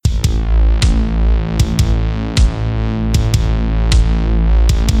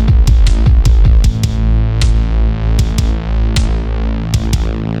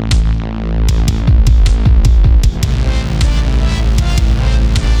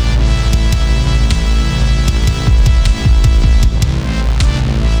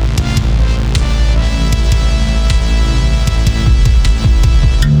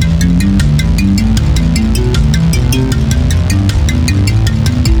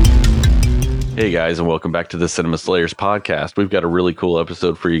Hey guys, and welcome back to the Cinema Slayers podcast. We've got a really cool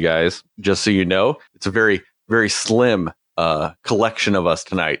episode for you guys. Just so you know, it's a very, very slim collection of us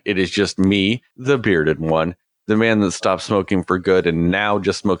tonight. It is just me, the bearded one, the man that stopped smoking for good and now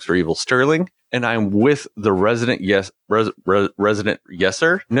just smokes for evil, Sterling. And I'm with the resident resident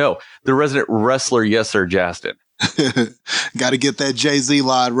wrestler, Jastin. Got to get that Jay-Z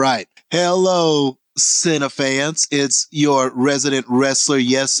line right. Hello, Cinefans. It's your resident wrestler,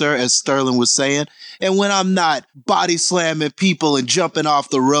 yes sir, as Sterling was saying. And when I'm not body slamming people and jumping off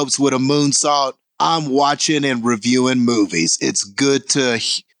the ropes with a moonsault, I'm watching and reviewing movies. It's good to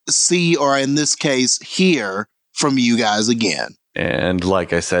see, or in this case, hear from you guys again. And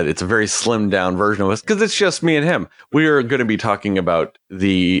like I said, it's a very slimmed down version of us because it's just me and him. We are going to be talking about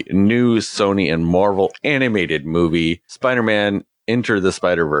the new Sony and Marvel animated movie, Spider-Man Enter the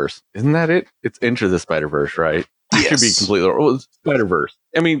Spiderverse. Isn't that it? It's Enter the Spiderverse, right? Yes. I should be completely Spiderverse.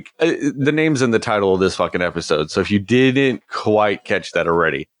 I mean, the name's in the title of this fucking episode. So if you didn't quite catch that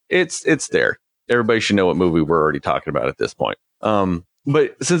already, it's there. Everybody should know what movie we're already talking about at this point.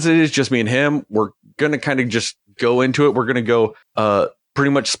 But since it is just me and him, we're going to kind of just go into it. We're going to go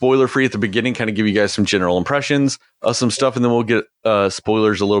pretty much spoiler free at the beginning, kind of give you guys some general impressions of some stuff, and then we'll get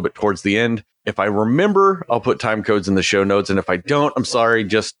spoilers a little bit towards the end. If I remember, I'll put time codes in the show notes, and if I don't, I'm sorry,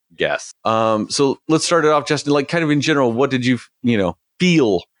 just guess. So let's start it off, Justin, like kind of in general, what did you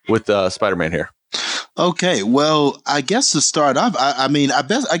feel with Spider-Man here? Okay, well, I guess to start off, I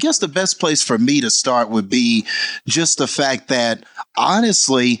guess the best place for me to start would be just the fact that,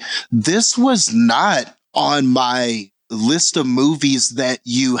 honestly, this was not on my list of movies that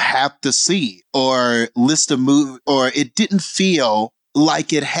you have to see, or it didn't feel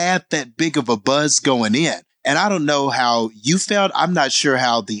like it had that big of a buzz going in. And I don't know how you felt. I'm not sure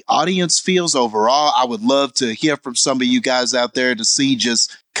how the audience feels overall. I would love to hear from some of you guys out there to see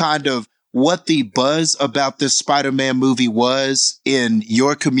just kind of what the buzz about this Spider-Man movie was in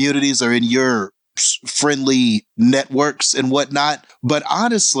your communities or in your friendly networks and whatnot. But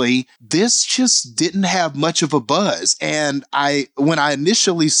honestly, this just didn't have much of a buzz. And when I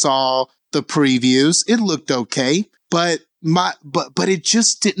initially saw the previews, it looked okay, but it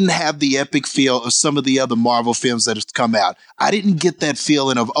just didn't have the epic feel of some of the other Marvel films that have come out. I didn't get that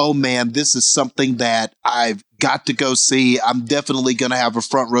feeling of, oh man, this is something that I've got to go see. I'm definitely going to have a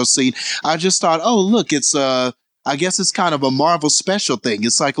front row seat. I just thought, oh, look, I guess it's kind of a Marvel special thing.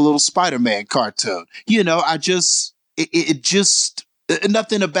 It's like a little Spider-Man cartoon.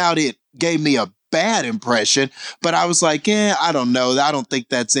 Nothing about it gave me a bad impression, but I was like, I don't know. I don't think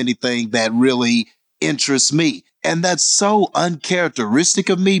that's anything that really interests me. And that's so uncharacteristic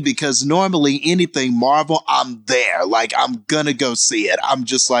of me because normally anything Marvel, I'm there. Like, I'm gonna go see it. I'm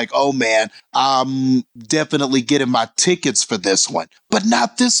just like, oh man, I'm definitely getting my tickets for this one, but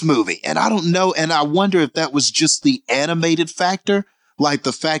not this movie. And I don't know. And I wonder if that was just the animated factor, like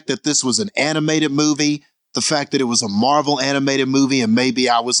the fact that this was an animated movie, the fact that it was a Marvel animated movie, and maybe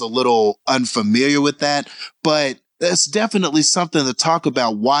I was a little unfamiliar with that. But that's definitely something to talk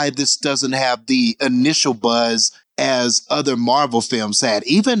about why this doesn't have the initial buzz as other Marvel films had,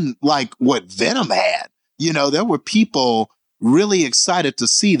 even like what Venom had. There were people really excited to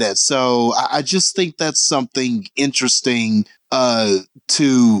see that. So I just think that's something interesting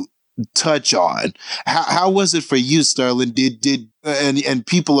to touch on. How was it for you, Sterling? And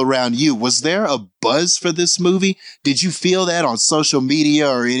people around you, was there a buzz for this movie? Did you feel that on social media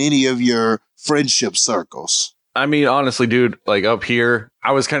or in any of your friendship circles? I mean, honestly, dude, like up here,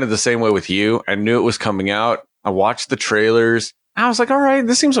 I was kind of the same way with you. I knew it was coming out. I watched the trailers. I was like, all right,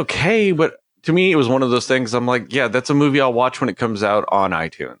 this seems okay. But to me, it was one of those things. I'm like, yeah, that's a movie I'll watch when it comes out on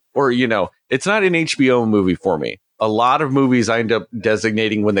iTunes. Or, it's not an HBO movie for me. A lot of movies I end up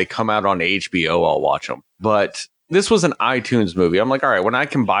designating when they come out on HBO, I'll watch them. But this was an iTunes movie. I'm like, all right, when I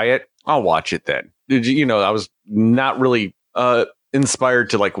can buy it, I'll watch it then. I was not really inspired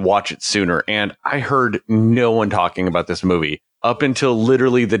to like watch it sooner, and I heard no one talking about this movie up until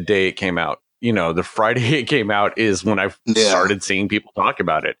literally the day it came out. The Friday it came out is when I started seeing people talk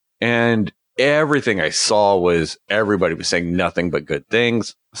about it, and everything I saw was everybody was saying nothing but good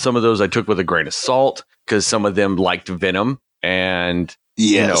things. Some of those I took with a grain of salt because some of them liked Venom, and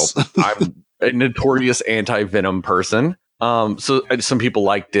I'm a notorious anti-Venom person. So some people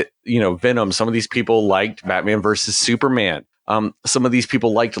liked it, Venom. Some of these people liked Batman versus Superman. Some of these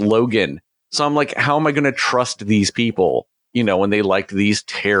people liked Logan. So I'm like, how am I going to trust these people, when they liked these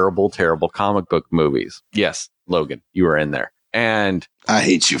terrible, terrible comic book movies? Yes, Logan, you were in there. And I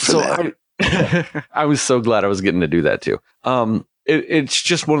hate you for that. I was so glad I was getting to do that too. It's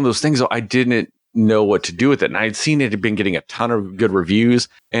just one of those things. I didn't know what to do with it. And I had seen it had been getting a ton of good reviews.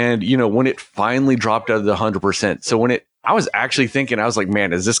 And, when it finally dropped out of the 100%. So I was actually thinking, I was like,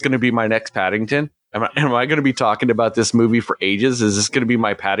 man, is this going to be my next Paddington? Am I going to be talking about this movie for ages? Is this going to be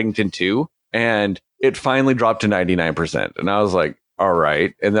my Paddington 2? And it finally dropped to 99%. And I was like, all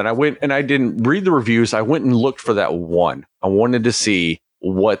right. And then I went and I didn't read the reviews. I went and looked for that one. I wanted to see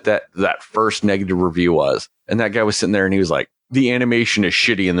what that first negative review was. And that guy was sitting there and he was like, the animation is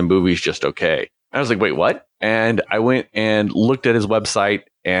shitty and the movie's just okay. I was like, wait, what? And I went and looked at his website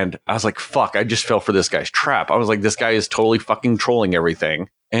and I was like, fuck, I just fell for this guy's trap. I was like, this guy is totally fucking trolling everything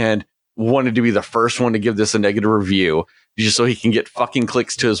and wanted to be the first one to give this a negative review just so he can get fucking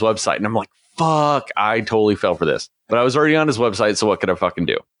clicks to his website. And I'm like, fuck, I totally fell for this. But I was already on his website, so what could I fucking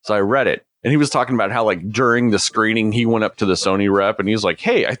do? So I read it. And he was talking about how, like, during the screening, he went up to the Sony rep and he was like,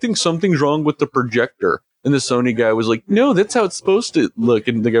 hey, I think something's wrong with the projector. And the Sony guy was like, no, that's how it's supposed to look.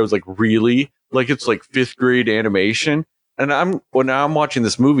 And the guy was like, really? Like, it's like 5th grade animation. And when I'm watching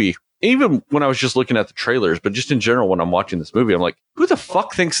this movie, even when I was just looking at the trailers, but just in general, when I'm watching this movie, I'm like, who the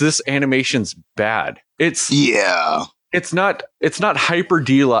fuck thinks this animation's bad? It's not hyper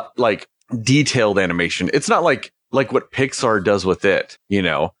detailed animation. It's not like what Pixar does with it,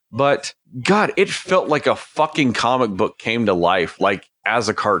 but God, it felt like a fucking comic book came to life, like as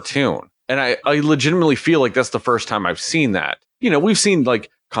a cartoon. And I legitimately feel like that's the first time I've seen that. We've seen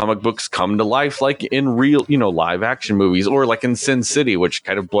like comic books come to life, like in real, live action movies or like in Sin City, which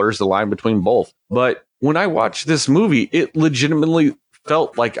kind of blurs the line between both. But when I watched this movie, it legitimately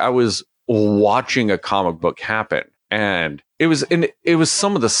felt like I was watching a comic book happen. And it was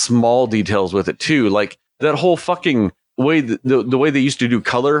some of the small details with it too, like that whole fucking way, the way they used to do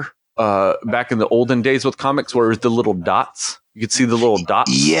color back in the olden days with comics, where it was the little dots. You could see the little dots.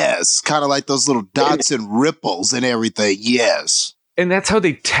 Yes, kind of like those little dots and ripples and everything. Yes. And that's how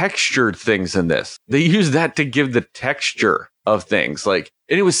they textured things in this. They used that to give the texture of things. Like,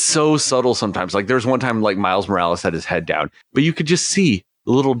 and it was so subtle sometimes. Like there was one time like Miles Morales had his head down, but you could just see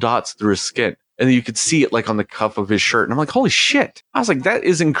the little dots through his skin. And then you could see it like on the cuff of his shirt. And I'm like, holy shit. I was like, that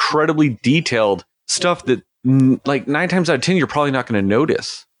is incredibly detailed stuff that like 9 times out of 10, you're probably not going to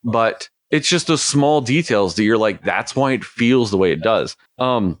notice. But it's just those small details that you're like, that's why it feels the way it does.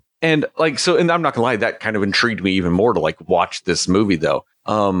 And like, so, and I'm not gonna lie, that kind of intrigued me even more to like watch this movie though.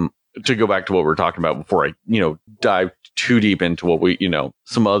 To go back to what we were talking about before I, dive too deep into what we,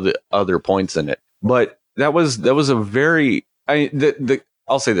 some other points in it. But that was a very,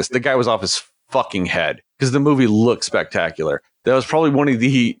 I'll say this, the guy was off his fucking head because the movie looked spectacular. That was probably one of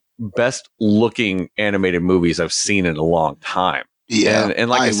the best looking animated movies I've seen in a long time. Yeah. And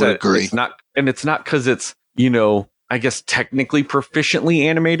like I said, agree. it's not because it's, I guess technically proficiently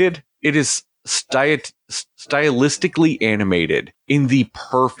animated. It is stylistically animated in the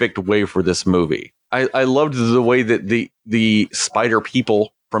perfect way for this movie. I loved the way that the spider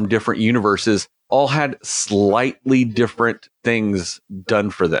people from different universes all had slightly different things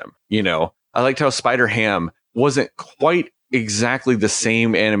done for them. I liked how Spider-Ham wasn't quite exactly the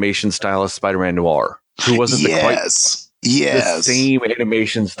same animation style as Spider-Man Noir, who wasn't the same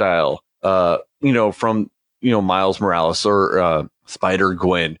animation style, from Miles Morales or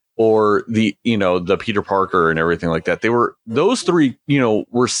Spider-Gwen or the Peter Parker and everything like that. Those three,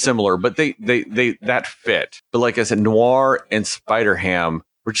 were similar, but they that fit. But like I said, Noir and Spider-Ham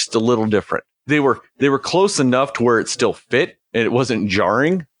were just a little different. They were close enough to where it still fit and it wasn't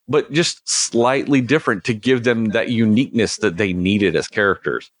jarring, but just slightly different to give them that uniqueness that they needed as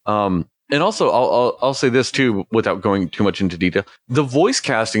characters. And also, I'll say this too, without going too much into detail. The voice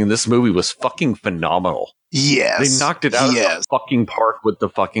casting in this movie was fucking phenomenal. Yes. They knocked it out of the fucking park with the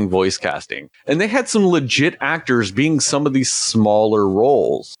fucking voice casting. And they had some legit actors being some of these smaller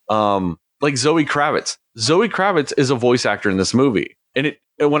roles. Like Zoe Kravitz. Zoe Kravitz is a voice actor in this movie. And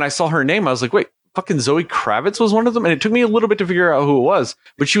when I saw her name, I was like, wait, fucking Zoe Kravitz was one of them? And it took me a little bit to figure out who it was.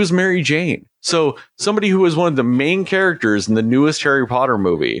 But she was Mary Jane. So somebody who was one of the main characters in the newest Harry Potter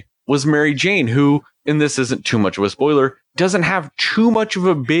movie was Mary Jane, who, and this isn't too much of a spoiler, doesn't have too much of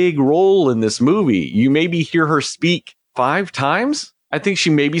a big role in this movie. You maybe hear her speak 5 times. I think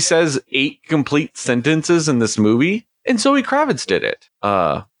she maybe says 8 complete sentences in this movie. And Zoe Kravitz did it.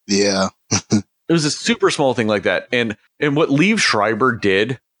 Yeah. It was a super small thing like that. And what Liev Schreiber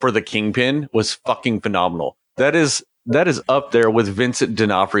did for the Kingpin was fucking phenomenal. That is up there with Vincent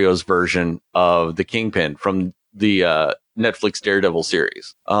D'Onofrio's version of the Kingpin from the Netflix Daredevil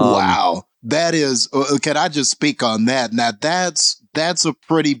series. Wow. That is, can I just speak on that? Now that's a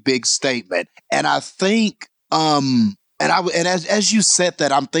pretty big statement. And I think, as you said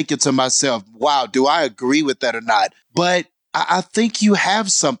that, I'm thinking to myself, wow, do I agree with that or not? But I think you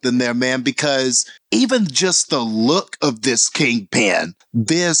have something there, man, because even just the look of this Kingpin,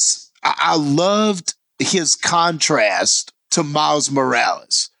 I loved his contrast to Miles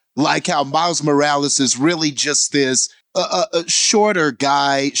Morales. Like how Miles Morales is really just this a shorter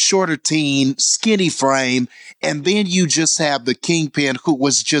guy, shorter teen, skinny frame. And then you just have the Kingpin who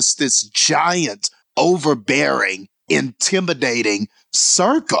was just this giant, overbearing, intimidating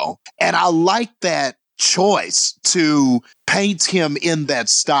circle. And I like that choice to paint him in that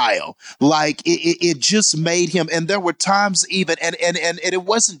style. Like it just made him, and there were times even, and it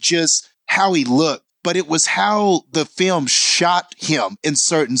wasn't just how he looked, but it was how the film shot him in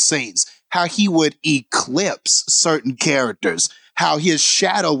certain scenes, how he would eclipse certain characters, how his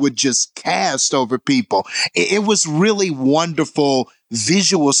shadow would just cast over people. It was really wonderful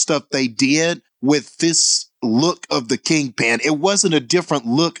visual stuff they did with this look of the Kingpin. It wasn't a different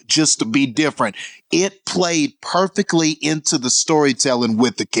look just to be different. It played perfectly into the storytelling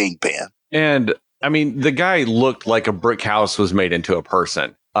with the Kingpin. And I mean, the guy looked like a brick house was made into a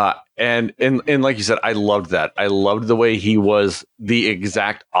person. And like you said, I loved that. I loved the way he was the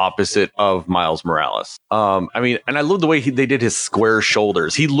exact opposite of Miles Morales. I mean, and I loved the way they did his square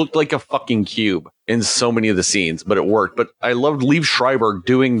shoulders. He looked like a fucking cube in so many of the scenes, but it worked. But I loved Liev Schreiber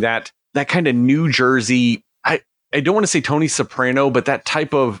doing that kind of New Jersey. I don't want to say Tony Soprano, but that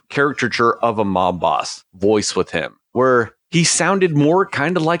type of caricature of a mob boss voice with him, where he sounded more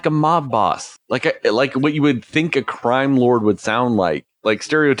kind of like a mob boss, like what you would think a crime lord would sound like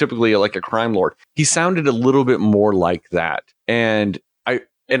stereotypically like a crime lord. He sounded a little bit more like that, and I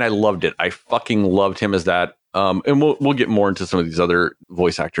loved it. I fucking loved him as that. And we'll get more into some of these other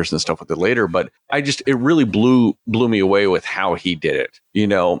voice actors and stuff with it later, but it really blew me away with how he did it, you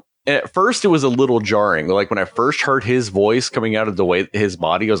know. At first, it was a little jarring. Like when I first heard his voice coming out of the way his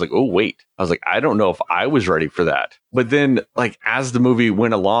body, I was like, oh, wait. I was like, I don't know if I was ready for that. But then, like, as the movie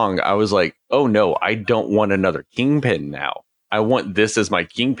went along, I was like, oh, no, I don't want another Kingpin now. I want this as my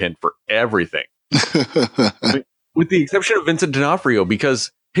Kingpin for everything. With the exception of Vincent D'Onofrio,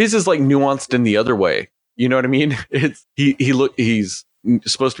 because his is like nuanced in the other way. You know what I mean? He's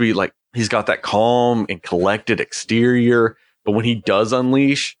supposed to be like, he's got that calm and collected exterior. But when he does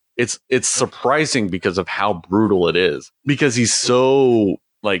unleash, it's surprising because of how brutal it is, because he's so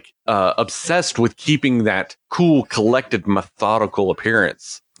obsessed with keeping that cool, collected, methodical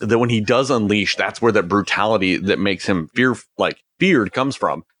appearance that when he does unleash, that's where that brutality that makes him feared comes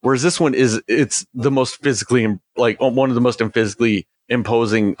from. Whereas this one it's the most physically, one of the most physically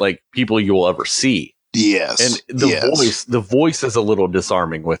imposing people you will ever see. Yes. And the voice is a little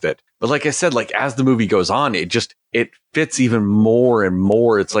disarming with it. But like I said, as the movie goes on, it fits even more and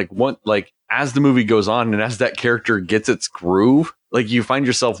more. It's as the movie goes on and as that character gets its groove, you find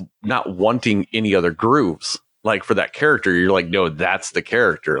yourself not wanting any other grooves. For that character, you're like, no, that's the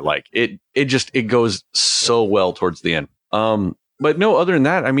character. It goes so well towards the end. But no, other than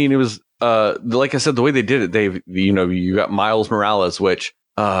that, I mean, it was, like I said, the way they did it, you got Miles Morales, which,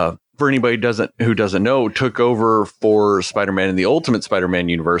 for anybody who doesn't know, took over for Spider-Man in the Ultimate Spider-Man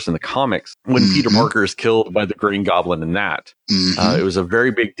universe in the comics when Peter Parker is killed by the Green Goblin in that. It was a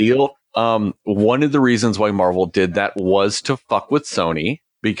very big deal. One of the reasons why Marvel did that was to fuck with Sony,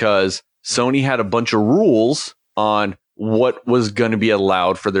 because Sony had a bunch of rules on what was going to be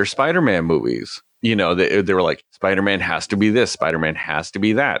allowed for their Spider-Man movies. They were like, Spider-Man has to be this, Spider-Man has to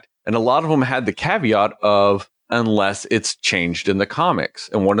be that. And a lot of them had the caveat of, unless it's changed in the comics.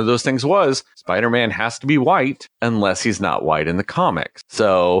 And one of those things was Spider-Man has to be white unless he's not white in the comics.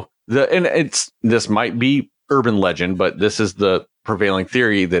 So this might be urban legend, but this is the prevailing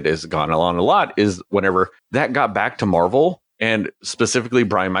theory that has gone along a lot, is whenever that got back to Marvel, and specifically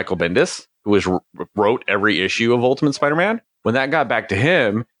Brian Michael Bendis, who wrote every issue of Ultimate Spider-Man, when that got back to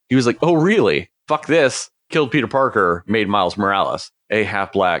him, he was like, oh, really? Fuck this. Killed Peter Parker, made Miles Morales a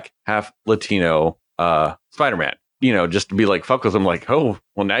half black, half Latino Spider-Man, just to be like, fuck with them. Like, oh,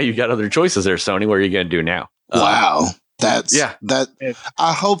 well, now you got other choices there, Sony. What are you going to do now? Wow.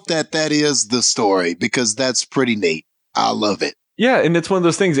 I hope that is the story, because that's pretty neat. I love it. Yeah. And it's one of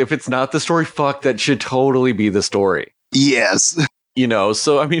those things. If it's not the story, fuck, that should totally be the story. Yes.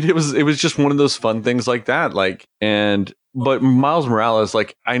 So, I mean, it was just one of those fun things like that. But Miles Morales,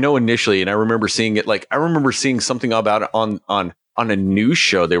 I know initially, and I remember seeing it, I remember seeing something about it on a news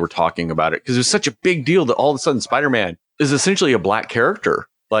show. They were talking about it because it was such a big deal that all of a sudden Spider-Man is essentially a black character,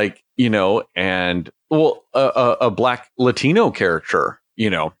 and a black Latino character,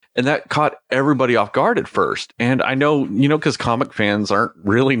 and that caught everybody off guard at first. And I know, because comic fans aren't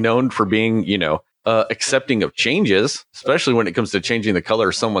really known for being, accepting of changes, especially when it comes to changing the color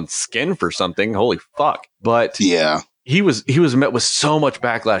of someone's skin for something. Holy fuck. But yeah, he was met with so much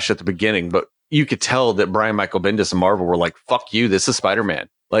backlash at the beginning, but you could tell that Brian Michael Bendis and Marvel were like, fuck you, this is Spider-Man.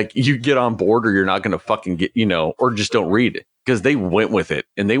 Like, you get on board or you're not going to fucking get, or just don't read it, because they went with it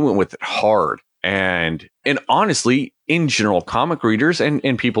and they went with it hard. And honestly, in general, comic readers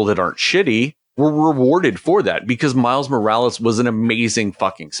and people that aren't shitty were rewarded for that, because Miles Morales was an amazing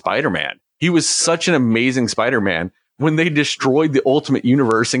fucking Spider-Man. He was such an amazing Spider-Man. When they destroyed the Ultimate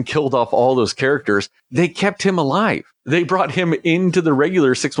Universe and killed off all those characters, they kept him alive. They brought him into the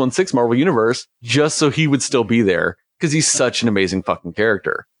regular 616 Marvel Universe just so he would still be there, because he's such an amazing fucking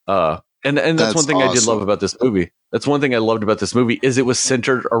character. And that's one thing awesome. I did love about this movie. That's one thing I loved about this movie, is it was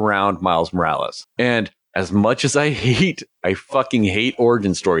centered around Miles Morales. And as much as I fucking hate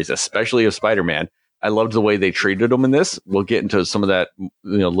origin stories, especially of Spider-Man, I loved the way they treated him in this. We'll get into some of that, a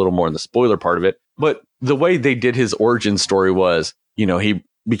little more in the spoiler part of it. But the way they did his origin story was, he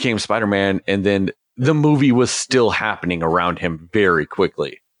became Spider-Man, and then the movie was still happening around him very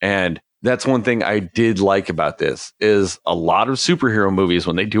quickly. And that's one thing I did like about this, is a lot of superhero movies,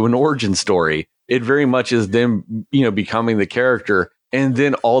 when they do an origin story, it very much is them, becoming the character. And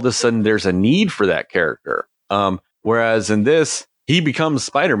then all of a sudden there's a need for that character. Whereas in this, he becomes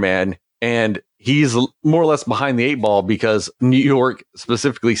Spider-Man, and he's more or less behind the 8 ball, because New York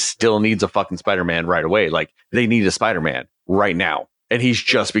specifically still needs a fucking Spider-Man right away. Like, they need a Spider-Man right now, and he's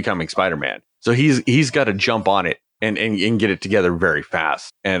just becoming Spider-Man. So he's got to jump on it and get it together very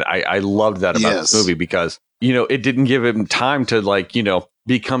fast. And I loved that about this movie, because, it didn't give him time to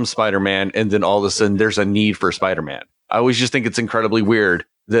become Spider-Man. And then all of a sudden there's a need for Spider-Man. I always just think it's incredibly weird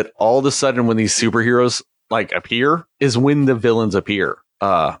that all of a sudden when these superheroes appear is when the villains appear.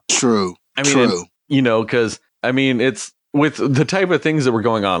 True. I mean, because it's with the type of things that were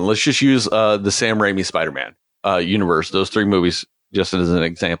going on. Let's just use the Sam Raimi Spider-Man universe, those 3 movies, just as an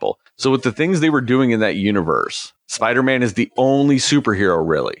example. So with the things they were doing in that universe, Spider-Man is the only superhero,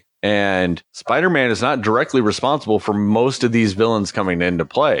 really. And Spider-Man is not directly responsible for most of these villains coming into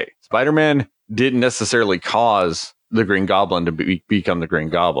play. Spider-Man didn't necessarily cause the Green Goblin to become the Green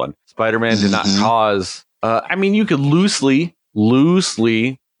Goblin. Spider-Man did not cause... you could loosely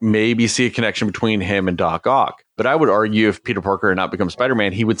maybe see a connection between him and Doc Ock. But I would argue if Peter Parker had not become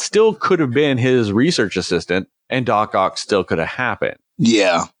Spider-Man, he could have been his research assistant, and Doc Ock still could have happened.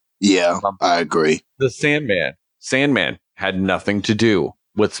 Yeah, I agree. The Sandman had nothing to do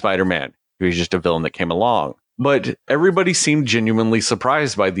with Spider-Man. He was just a villain that came along. But everybody seemed genuinely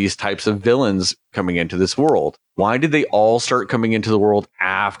surprised by these types of villains coming into this world. Why did they all start coming into the world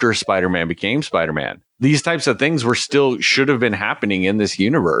after Spider-Man became Spider-Man? These types of things should have been happening in this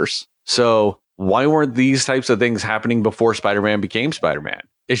universe. So why weren't these types of things happening before Spider-Man became Spider-Man?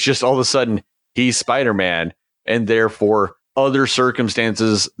 It's just all of a sudden he's Spider-Man, and therefore other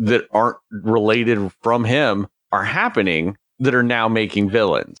circumstances that aren't related from him are happening that are now making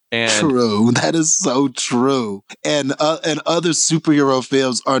villains. And true. That is so true. And other superhero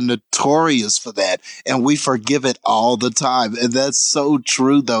films are notorious for that, and we forgive it all the time. And that's so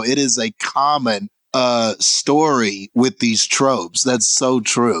true, though. It is a common story with these tropes. That's so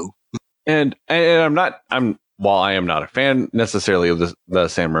true. And while I am not a fan necessarily of the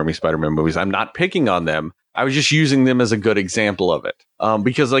Sam Raimi Spider-Man movies, I'm not picking on them. I was just using them as a good example of it.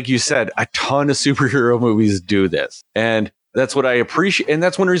 Because like you said, a ton of superhero movies do this. And that's what I appreciate. And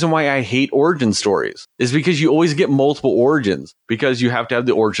that's one reason why I hate origin stories, is because you always get multiple origins, because you have to have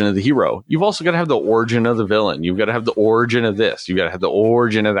the origin of the hero. You've also got to have the origin of the villain. You've got to have the origin of this. You've got to have the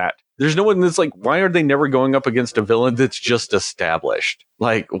origin of that. There's no one that's like, why are they never going up against a villain that's just established?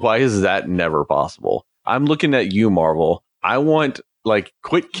 Like, why is that never possible? I'm looking at you, Marvel. I want,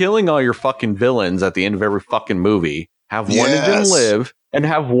 quit killing all your fucking villains at the end of every fucking movie. Have one of them live, and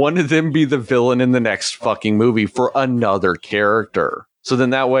have one of them be the villain in the next fucking movie for another character. So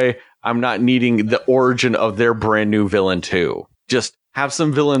then that way I'm not needing the origin of their brand new villain too. Just have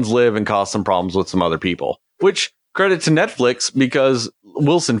some villains live and cause some problems with some other people, which credit to Netflix, because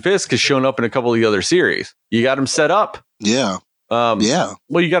Wilson Fisk has shown up in a couple of the other series. You got him set up. Yeah. Well,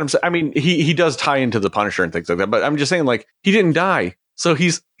 you got him. I mean, he does tie into the Punisher and things like that, but I'm just saying, he didn't die. So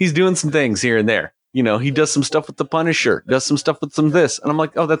he's doing some things here and there. He does some stuff with the Punisher, does some stuff with some this. And I'm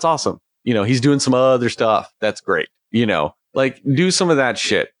like, oh, that's awesome. He's doing some other stuff. That's great. Do some of that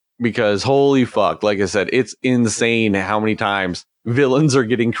shit, because holy fuck, like I said, it's insane how many times villains are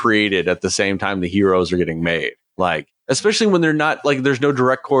getting created at the same time the heroes are getting made. Especially when they're not, there's no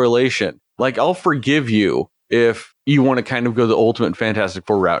direct correlation. I'll forgive you if you want to kind of go the ultimate Fantastic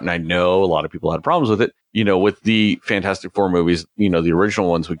Four route. And I know a lot of people had problems with it, with the Fantastic Four movies, the original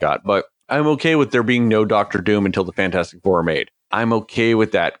ones we got. But I'm okay with there being no Doctor Doom until the Fantastic Four are made. I'm okay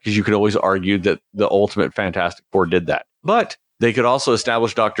with that because you could always argue that the Ultimate Fantastic Four did that. But they could also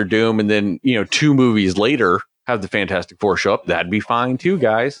establish Doctor Doom and then, 2 movies later have the Fantastic Four show up. That'd be fine too,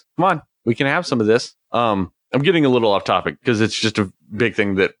 guys. Come on, we can have some of this. I'm getting a little off topic because it's just a big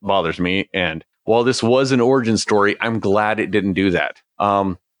thing that bothers me. And while this was an origin story, I'm glad it didn't do that.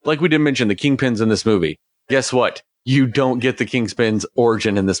 Like we did mention, the Kingpin's in this movie. Guess what? You don't get the Kingpin's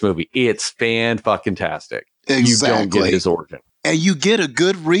origin in this movie. It's fan-fucking-tastic. Exactly. You don't get his origin. And you get a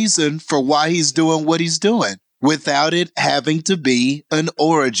good reason for why he's doing what he's doing without it having to be an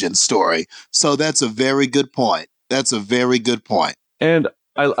origin story. So that's a very good point. That's a very good point. And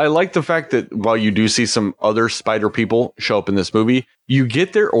I like the fact that while you do see some other spider people show up in this movie, you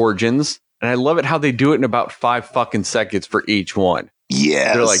get their origins. And I love it how they do it in about 5 fucking seconds for each one.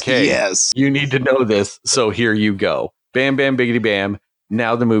 Yes. They're like, hey, yes, you need to know this. So here you go. Bam, bam, biggity, bam.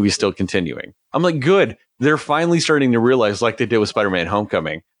 Now the movie's still continuing. I'm like, good. They're finally starting to realize, like they did with Spider-Man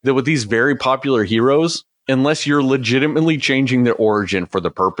Homecoming, that with these very popular heroes, unless you're legitimately changing their origin for the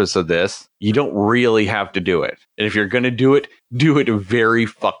purpose of this, you don't really have to do it. And if you're going to do it very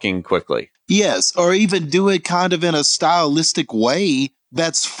fucking quickly. Yes. Or even do it kind of in a stylistic way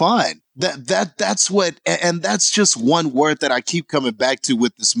that's fun. That's what, and that's just one word that I keep coming back to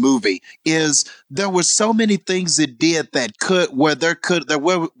with this movie is there were so many things it did that where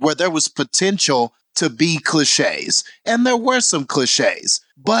there was potential to be cliches, and there were some cliches,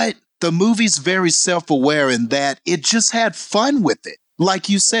 but the movie's very self-aware in that it just had fun with it. Like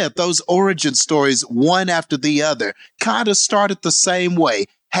you said, those origin stories, one after the other, kind of started the same way,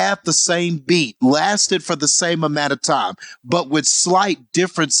 had the same beat, lasted for the same amount of time, but with slight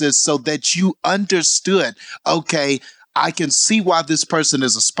differences so that you understood, okay, I can see why this person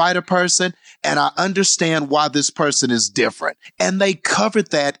is a spider person, and I understand why this person is different. And they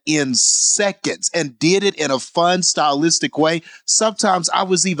covered that in seconds and did it in a fun, stylistic way. Sometimes I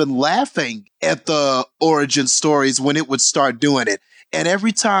was even laughing at the origin stories when it would start doing it. And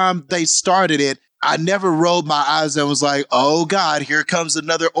every time they started it, I never rolled my eyes and was like, oh God, here comes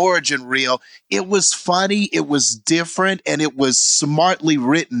another origin reel. It was funny, it was different, and it was smartly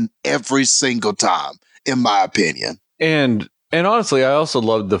written every single time, in my opinion. And honestly, I also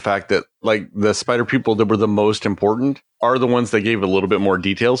loved the fact that like the spider people that were the most important are the ones they gave a little bit more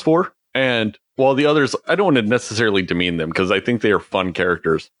details for. And while the others, I don't want to necessarily demean them because I think they are fun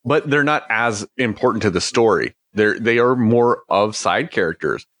characters, but they're not as important to the story. They are more of side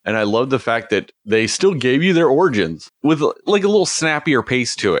characters. And I love the fact that they still gave you their origins with like a little snappier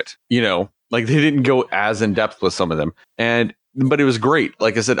pace to it. Like they didn't go as in depth with some of them. But it was great.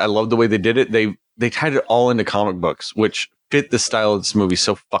 Like I said, I love the way they did it. They tied it all into comic books, which fit the style of this movie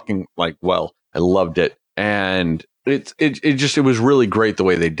so fucking like well. I loved it. And it was really great the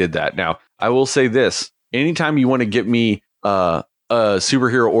way they did that. Now, I will say this. Anytime you want to get me a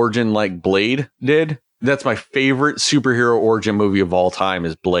superhero origin like Blade did, that's my favorite superhero origin movie of all time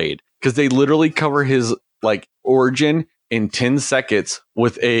is Blade. Because they literally cover his like origin in 10 seconds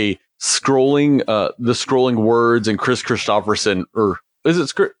with a scrolling words and Chris Christopherson, or is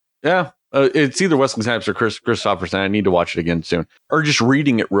it? Yeah. It's either Wesley Snipes or Chris Christopherson. I need to watch it again soon. Or just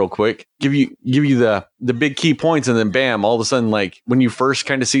reading it real quick. Give you the big key points, and then bam, all of a sudden, like when you first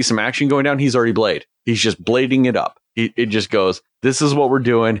kind of see some action going down, he's already Blade. He's just blading it up. It just goes, this is what we're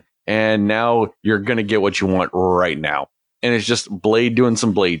doing, and now you're gonna get what you want right now. And it's just Blade doing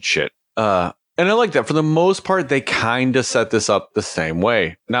some Blade shit. And I like that. For the most part, they kind of set this up the same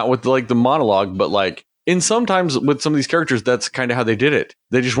way. Not with like the monologue, but like sometimes with some of these characters, that's kind of how they did it.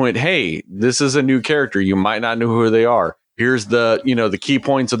 They just went, hey, this is a new character. You might not know who they are. Here's the key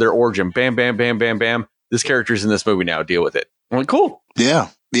points of their origin. Bam, bam, bam, bam, bam. This character's in this movie now. Deal with it. I'm like, cool. Yeah.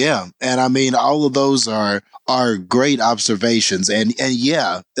 Yeah. And I mean, all of those are great observations. And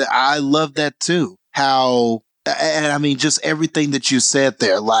yeah, I love that too. And I mean, just everything that you said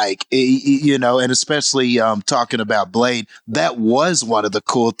there, like, and especially talking about Blade, that was one of the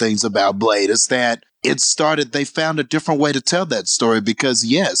cool things about Blade is that they found a different way to tell that story because,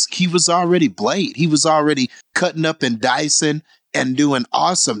 yes, he was already Blade. He was already cutting up and dicing and doing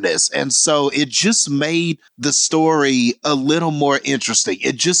awesomeness. And so it just made the story a little more interesting.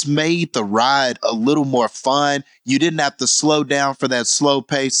 It just made the ride a little more fun. You didn't have to slow down for that slow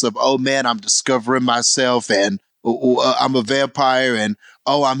pace of, oh man, I'm discovering myself and I'm a vampire and,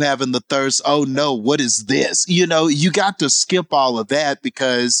 oh, I'm having the thirst. Oh no, what is this? You got to skip all of that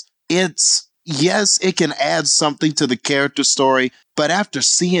because yes, it can add something to the character story, but after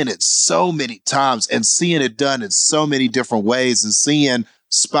seeing it so many times and seeing it done in so many different ways and seeing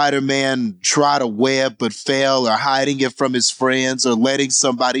Spider-Man try to web but fail or hiding it from his friends or letting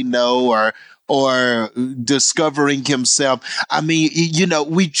somebody know or discovering himself. I mean,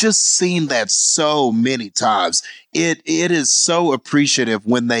 we've just seen that so many times. It is so appreciative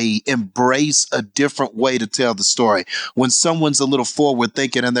when they embrace a different way to tell the story. When someone's a little forward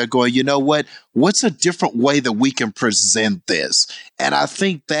thinking and they're going, you know what? What's a different way that we can present this? And I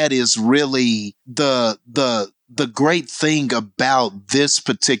think that is really the great thing about this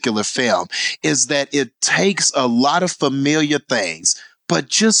particular film, is that it takes a lot of familiar things, but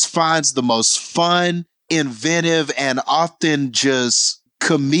just finds the most fun, inventive, and often just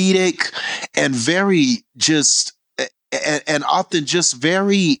comedic and often just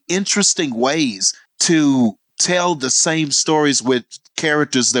very interesting ways to tell the same stories with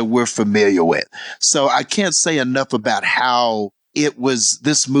characters that we're familiar with. So I can't say enough about how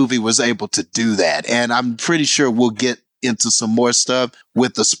this movie was able to do that. And I'm pretty sure we'll get into some more stuff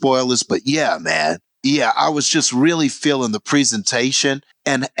with the spoilers, but yeah, man. Yeah, I was just really feeling the presentation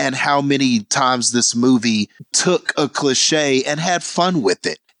and how many times this movie took a cliche and had fun with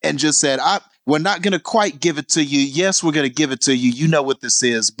it and just said, we're not going to quite give it to you. Yes, we're going to give it to you. You know what this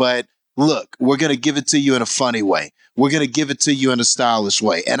is, but look, we're going to give it to you in a funny way. We're going to give it to you in a stylish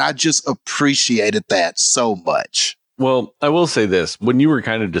way. And I just appreciated that so much. Well, I will say this. When you were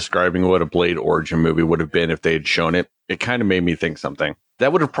kind of describing what a Blade origin movie would have been if they had shown it, it kind of made me think something.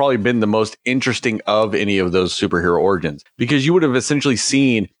 That would have probably been the most interesting of any of those superhero origins, because you would have essentially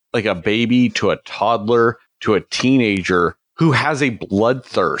seen like a baby to a toddler to a teenager who has a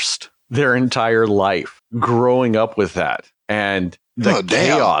bloodthirst their entire life, growing up with that, and the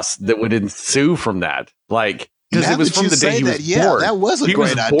chaos that would ensue from that. Like, because it was from the day he was born. That was a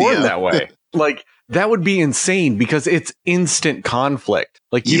great idea. He was born that way. Like, that would be insane because it's instant conflict.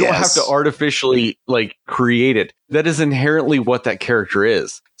 Like, you don't have to artificially like create it. That is inherently what that character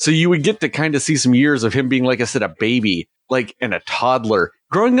is. So you would get to kind of see some years of him being, like I said, a baby, like, and a toddler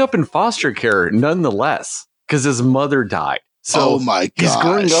growing up in foster care nonetheless, because his mother died. So oh my gosh. He's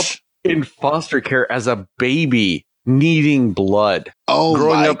growing up in foster care as a baby needing blood. Oh,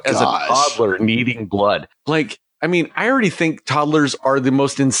 growing up as a toddler needing blood. Like, I mean, I already think toddlers are the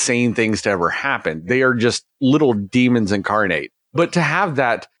most insane things to ever happen. They are just little demons incarnate. But to have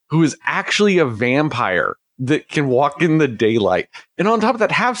that, who is actually a vampire that can walk in the daylight, and on top of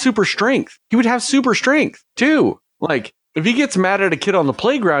that, have super strength. He would have super strength too. Like, if he gets mad at a kid on the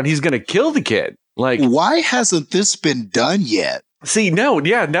playground, he's going to kill the kid. Like, why hasn't this been done yet? See, no,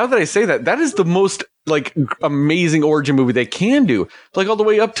 yeah, now that I say that, that is the most like amazing origin movie they can do. Like, all the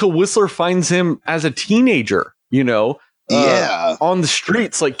way up till Whistler finds him as a teenager. On the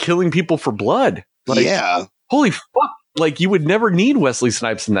streets, like killing people for blood. Like, holy fuck. Like, you would never need Wesley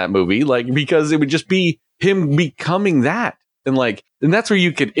Snipes in that movie, like, because it would just be him becoming that. And that's where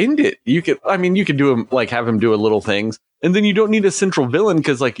you could end it. You could do him, like, have him do a little things. And then you don't need a central villain,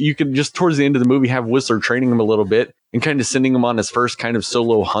 because, like, you could just towards the end of the movie have Whistler training him a little bit and kind of sending him on his first kind of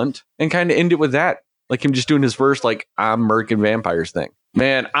solo hunt and kind of end it with that. Like, him just doing his first, like, I'm murking vampires thing.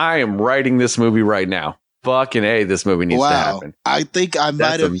 Man, I am writing this movie right now. Fucking A, this movie needs to happen. I think I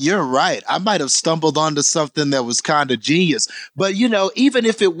might have, you're right. I might have stumbled onto something that was kind of genius. But, even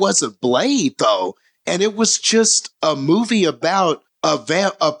if it wasn't Blade, though, and it was just a movie about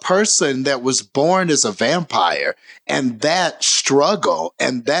a person that was born as a vampire, and that struggle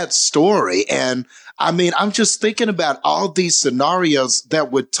and that story. And I mean, I'm just thinking about all these scenarios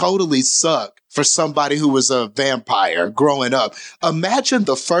that would totally suck for somebody who was a vampire growing up. Imagine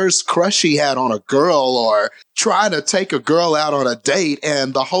the first crush he had on a girl, or trying to take a girl out on a date,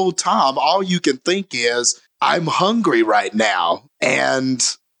 and the whole time all you can think is, I'm hungry right now, and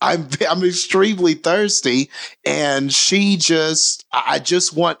I'm extremely thirsty, and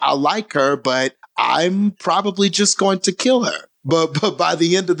I like her, but I'm probably just going to kill her. But by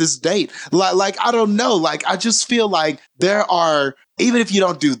the end of this date, like I don't know, like I just feel like there are, even if you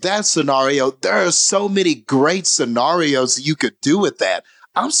don't do that scenario, there are so many great scenarios you could do with that.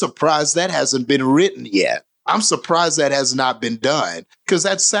 I'm surprised that hasn't been written yet. I'm surprised that has not been done, because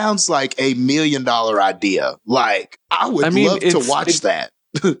that sounds like $1 million idea. Like, I would love to watch that.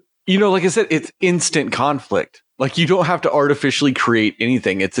 Like I said, it's instant conflict. Like, you don't have to artificially create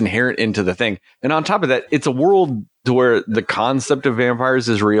anything. It's inherent into the thing. And on top of that, it's a world to where the concept of vampires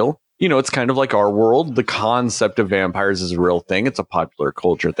is real. It's kind of like our world. The concept of vampires is a real thing. It's a popular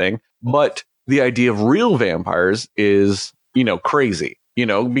culture thing. But the idea of real vampires is, crazy,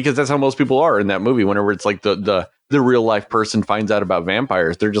 because that's how most people are in that movie. Whenever it's like the real life person finds out about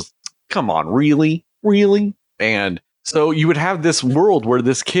vampires, they're just, come on, really? Really? And so you would have this world where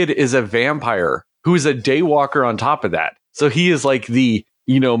this kid is a vampire who is a daywalker on top of that. So he is like the,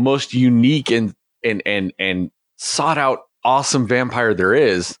 most unique and sought out awesome vampire there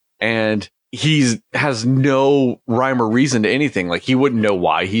is. And he's has no rhyme or reason to anything. Like, he wouldn't know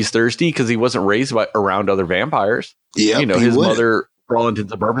why he's thirsty because he wasn't raised around other vampires. Yeah, his mother, for all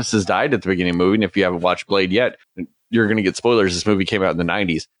intents and purposes, died at the beginning of the movie. And if you haven't watched Blade yet, you're going to get spoilers. This movie came out in the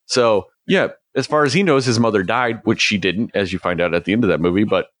 90s. So, yeah, as far as he knows, his mother died, which she didn't, as you find out at the end of that movie.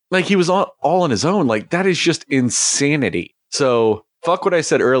 But like, he was all on his own. Like, that is just insanity. So fuck what I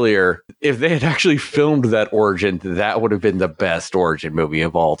said earlier. If they had actually filmed that origin, that would have been the best origin movie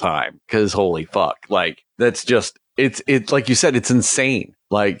of all time. Because holy fuck, like, that's just, it's like you said, it's insane.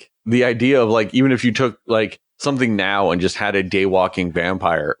 Like, the idea of, like, even if you took like something now and just had a day walking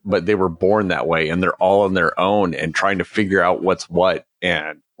vampire, but they were born that way and they're all on their own and trying to figure out what's what.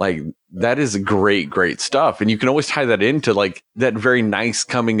 And like, that is great stuff. And you can always tie that into like that very nice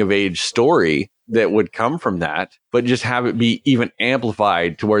coming of age story that would come from that, but just have it be even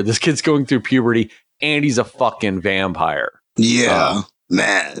amplified to where this kid's going through puberty and he's a fucking vampire. Yeah,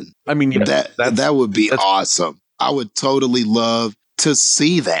 man. I mean, yeah, that would be awesome. I would totally love to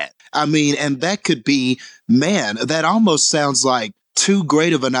see that. I mean, and that could be, man, that almost sounds like too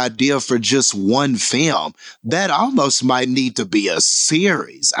great of an idea for just one film. That almost might need to be a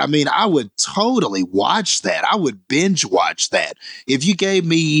series. I mean, I would totally watch that. I would binge watch that. If you gave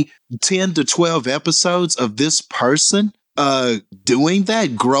me 10 to 12 episodes of this person doing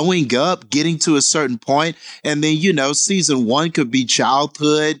that, growing up, getting to a certain point, and then, season 1 could be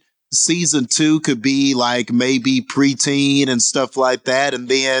childhood, season 2 could be like maybe preteen and stuff like that, and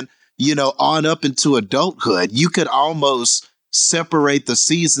then, on up into adulthood. You could almost separate the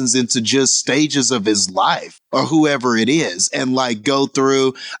seasons into just stages of his life or whoever it is and like go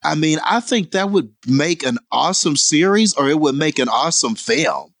through. I mean, I think that would make an awesome series, or it would make an awesome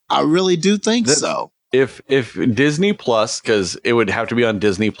film. I really do think so. If Disney Plus, because it would have to be on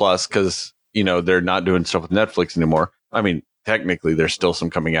Disney Plus because, they're not doing stuff with Netflix anymore. I mean, technically there's still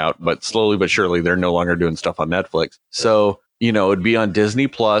some coming out, but slowly but surely they're no longer doing stuff on Netflix. So, it'd be on Disney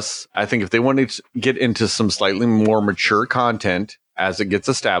Plus. I think if they wanted to get into some slightly more mature content as it gets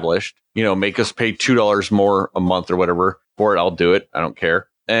established, make us pay $2 more a month or whatever for it, I'll do it. I don't care.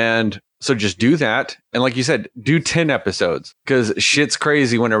 And so just do that. And like you said, do 10 episodes because shit's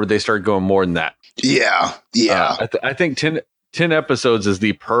crazy whenever they start going more than that. Yeah. Yeah. I think 10 episodes is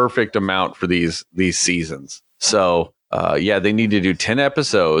the perfect amount for these seasons. So, they need to do 10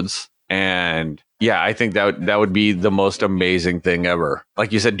 episodes. And yeah, I think that would be the most amazing thing ever.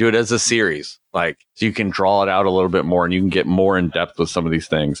 Like you said, do it as a series, like, so you can draw it out a little bit more and you can get more in depth with some of these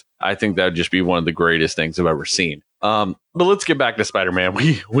things. I think that would just be one of the greatest things I've ever seen. But let's get back to Spider-Man.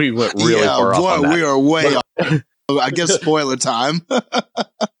 We went really far off on that. We are way off. I guess spoiler time.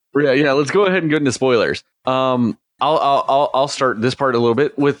 Yeah. Let's go ahead and get into spoilers. I'll start this part a little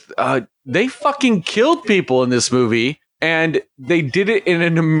bit with they fucking killed people in this movie, and they did it in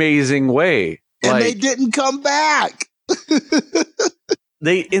an amazing way. And they didn't come back.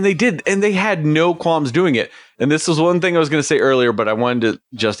 They did, and they had no qualms doing it. And this was one thing I was going to say earlier, but I wanted to,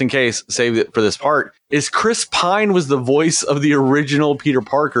 just in case, save it for this part, is Chris Pine was the voice of the original Peter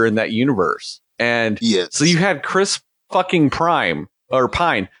Parker in that universe. And so you had Chris fucking Pine,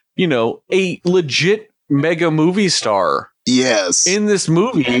 a legit mega movie star. Yes. In this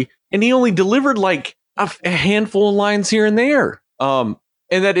movie, and he only delivered like a handful of lines here and there.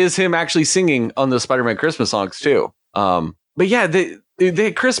 And that is him actually singing on the Spider-Man Christmas songs too. But yeah, they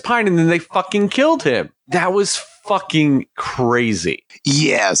had Chris Pine and then they fucking killed him. That was fucking crazy.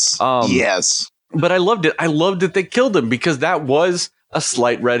 Yes. Yes. But I loved it. I loved that they killed him because that was a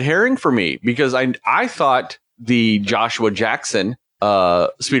slight red herring for me, because I thought the Joshua Jackson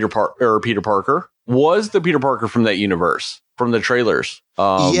Peter Parker was the Peter Parker from that universe, from the trailers.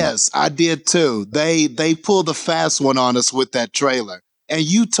 Yes, I did too. They pulled a fast one on us with that trailer. And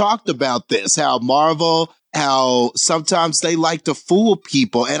you talked about this, how sometimes they like to fool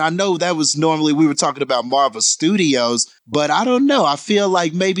people. And I know that was normally, we were talking about Marvel Studios, but I don't know. I feel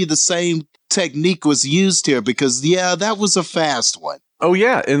like maybe the same technique was used here because, that was a fast one. Oh,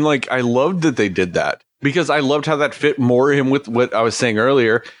 yeah. And like, I loved that they did that because I loved how that fit more in with what I was saying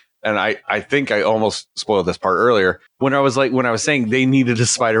earlier. And I think I almost spoiled this part earlier when I was saying they needed a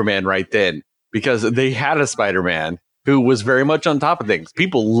Spider-Man right then, because they had a Spider-Man who was very much on top of things.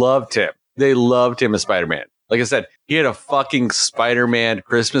 People loved him. They loved him as Spider-Man. Like I said, he had a fucking Spider-Man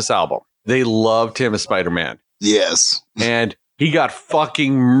Christmas album. They loved him as Spider-Man. Yes. And he got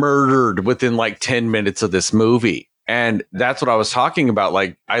fucking murdered within like 10 minutes of this movie. And that's what I was talking about.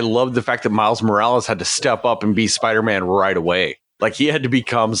 Like, I love the fact that Miles Morales had to step up and be Spider-Man right away. Like, he had to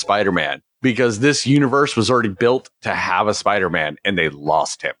become Spider-Man because this universe was already built to have a Spider-Man and they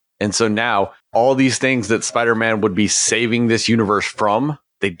lost him. And so now all these things that Spider-Man would be saving this universe from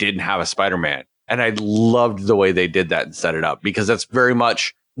they didn't have a Spider-Man. And I loved the way they did that and set it up, because that's very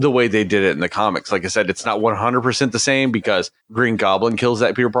much the way they did it in the comics. Like I said, it's not 100% the same because Green Goblin kills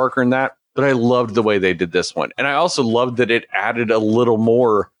that Peter Parker in that, but I loved the way they did this one. And I also loved that it added a little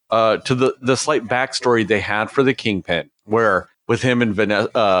more to the slight backstory they had for the Kingpin, where with him and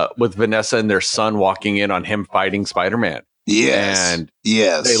Vanessa and their son walking in on him fighting Spider-Man. Yes. And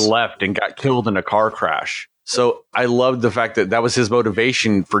yes. they left and got killed in a car crash. So I loved the fact that that was his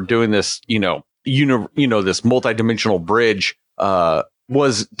motivation for doing this, this multidimensional bridge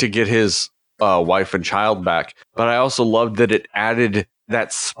was to get his wife and child back. But I also loved that it added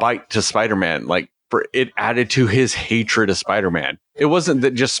that spite to Spider-Man. It added to his hatred of Spider-Man. It wasn't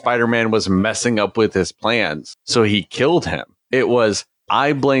that just Spider-Man was messing up with his plans, so he killed him. It was,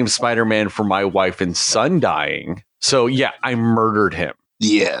 I blame Spider-Man for my wife and son dying. So yeah, I murdered him.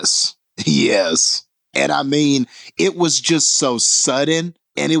 Yes. Yes. And I mean, it was just so sudden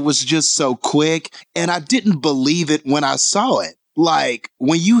and it was just so quick. And I didn't believe it when I saw it. Like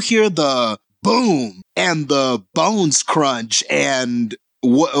when you hear the boom and the bones crunch and,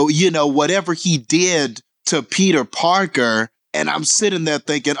 whatever he did to Peter Parker. And I'm sitting there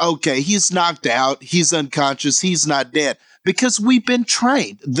thinking, okay, he's knocked out. He's unconscious. He's not dead, because we've been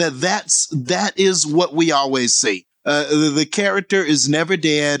trained that is what we always see. The character is never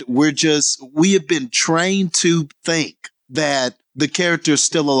dead. We have been trained to think that the character is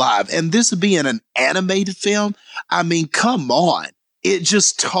still alive. And this being an animated film, I mean, come on. It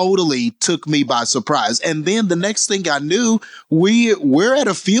just totally took me by surprise. And then the next thing I knew, we're at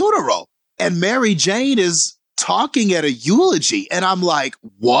a funeral and Mary Jane is talking at a eulogy. And I'm like,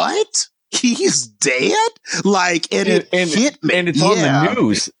 what? He's dead? It hit me. And it's on the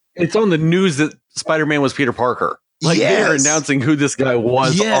news. It's on the news that Spider-Man was Peter Parker. They're announcing who this guy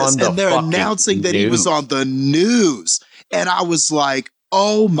was on the and they're announcing that he was on the news. And I was like,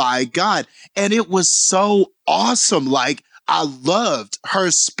 oh my God. And it was so awesome. I loved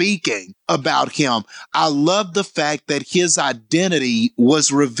her speaking about him. I loved the fact that his identity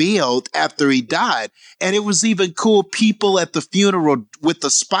was revealed after he died. And it was even cool, people at the funeral with the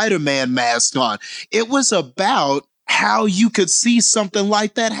Spider-Man mask on. It was about how you could see something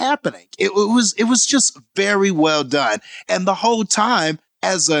like that happening. It was just very well done. And the whole time,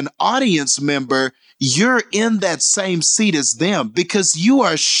 as an audience member, you're in that same seat as them because you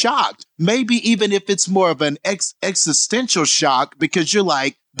are shocked. Maybe even if it's more of an existential shock, because you're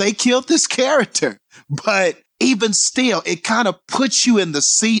like, they killed this character. But even still, it kind of puts you in the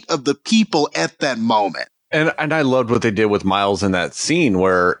seat of the people at that moment. And I loved what they did with Miles in that scene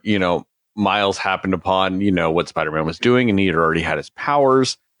where, Miles happened upon, what Spider-Man was doing, and he had already had his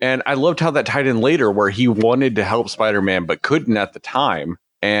powers. And I loved how that tied in later, where he wanted to help Spider-Man, but couldn't at the time.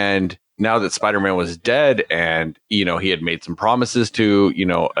 And now that Spider-Man was dead and, he had made some promises to,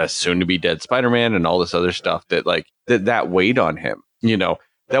 a soon to be dead Spider-Man and all this other stuff that weighed on him.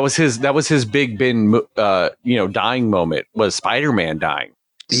 That was his big Ben, dying moment, was Spider-Man dying.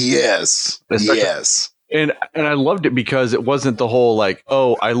 Yes. Yes. And I loved it because it wasn't the whole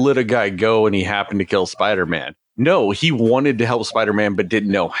I let a guy go and he happened to kill Spider-Man. No, he wanted to help Spider-Man, but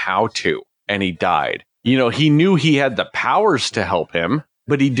didn't know how to. And he died. He knew he had the powers to help him,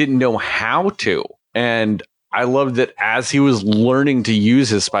 but he didn't know how to. And I loved that as he was learning to use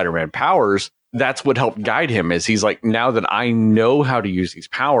his Spider-Man powers, that's what helped guide him. Is he's like, now that I know how to use these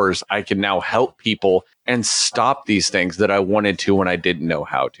powers, I can now help people and stop these things that I wanted to when I didn't know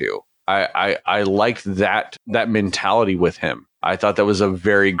how to. I liked that mentality with him. I thought that was a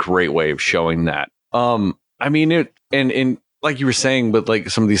very great way of showing that. I mean, it and like you were saying,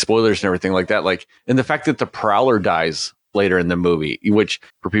 with some of these spoilers and everything like that, and the fact that the Prowler dies later in the movie, which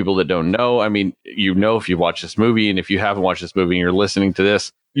for people that don't know, I mean, if you watch this movie, and if you haven't watched this movie and you're listening to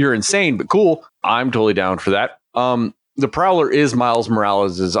this, you're insane, but cool. I'm totally down for that. The Prowler is Miles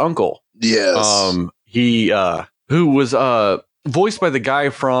Morales' uncle. Yes. Who was voiced by the guy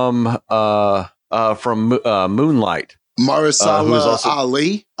from Moonlight, Mahershala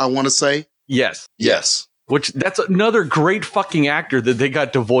Ali, I want to say. Yes. Which that's another great fucking actor that they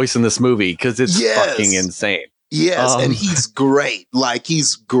got to voice in this movie, because it's fucking insane. Yes, and he's great.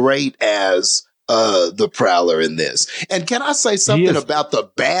 He's great as the Prowler in this. And can I say something about the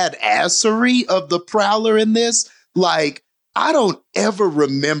badassery of the Prowler in this? I don't ever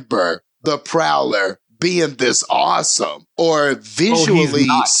remember the Prowler being this awesome or visually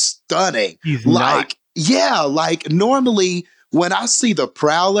stunning. He's not. Normally when I see the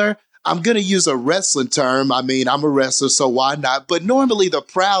Prowler, I'm going to use a wrestling term. I mean, I'm a wrestler, so why not? But normally the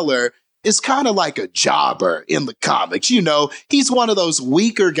Prowler is kind of like a jobber in the comics. You know, he's one of those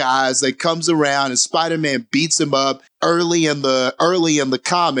weaker guys that comes around and Spider-Man beats him up early in the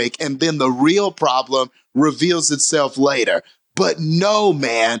comic, and then the real problem reveals itself later. But no,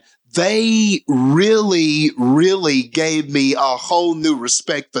 man, they really, really gave me a whole new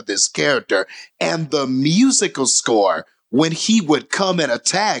respect for this character. And the musical score, when he would come and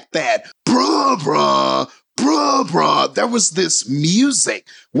attack, that bruh, bruh, bruh, bruh, there was this music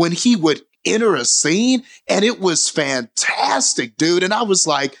when he would enter a scene, and it was fantastic, dude. And I was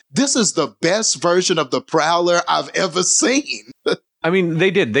like, this is the best version of the Prowler I've ever seen. I mean,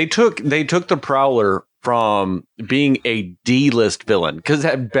 they did. They took the Prowler from being a D-list villain, because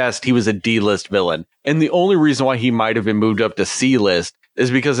at best he was a D-list villain. And the only reason why he might have been moved up to C-list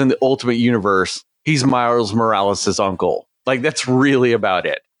is because in the Ultimate Universe, he's Miles Morales' uncle. Like, that's really about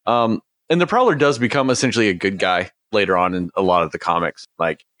it. And the Prowler does become essentially a good guy later on in a lot of the comics.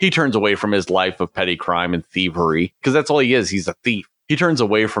 Like, he turns away from his life of petty crime and thievery, because that's all he is. He's a thief. He turns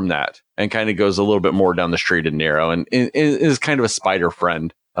away from that and kind of goes a little bit more down the straight and narrow, and is kind of a spider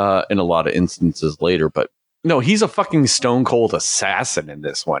friend in a lot of instances later. But no, he's a fucking stone cold assassin in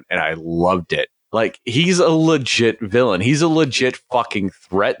this one, and I loved it. Like, he's a legit villain. He's a legit fucking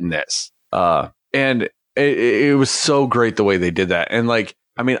threat in this. And it was so great the way they did that. And like,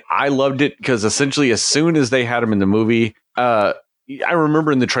 I mean, I loved it because essentially as soon as they had him in the movie, I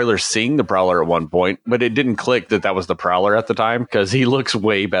remember in the trailer seeing the Prowler at one point, but it didn't click that was the Prowler at the time, because he looks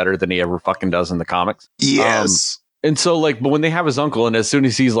way better than he ever fucking does in the comics. Yes. And so, like, but when they have his uncle, and as soon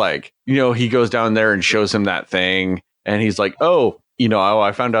as he's like, you know, he goes down there and shows him that thing, and he's like, oh, you know,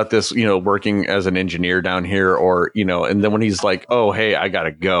 I found out this, you know, working as an engineer down here, or, you know, and then when he's like, oh, hey, I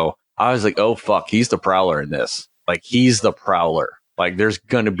gotta go, I was like, oh, fuck, he's the Prowler in this. Like, he's the Prowler. Like, there's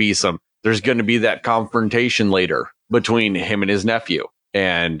going to be that confrontation later between him and his nephew.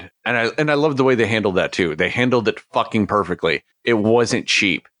 And I love the way they handled that too. They handled it fucking perfectly. It wasn't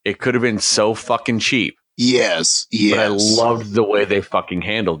cheap. It could have been so fucking cheap. Yes. But I loved the way they fucking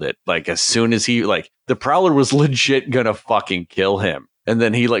handled it. Like, as soon as he, like, the Prowler was legit gonna fucking kill him. And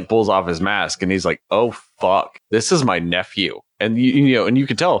then he like pulls off his mask and he's like, oh, fuck, this is my nephew. And you know, and you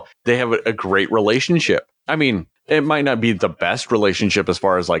can tell they have a great relationship. I mean, it might not be the best relationship as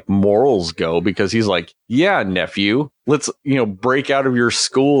far as like morals go, because he's like, yeah, nephew, let's, you know, break out of your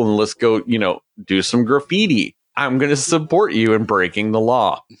school and let's go, you know, do some graffiti. I'm going to support you in breaking the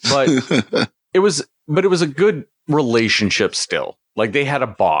law. But it was a good relationship still. Like, they had a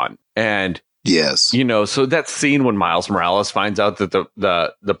bond. And yes, you know, so that scene when Miles Morales finds out that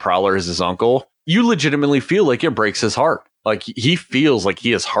the Prowler is his uncle, you legitimately feel like it breaks his heart. Like, he feels like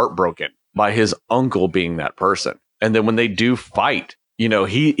he is heartbroken by his uncle being that person. And then when they do fight, you know,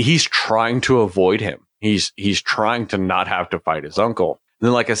 he's trying to avoid him. He's trying to not have to fight his uncle. And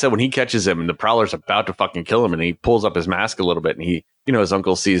then, like I said, when he catches him and the Prowler's about to fucking kill him, and he pulls up his mask a little bit, and he, you know, his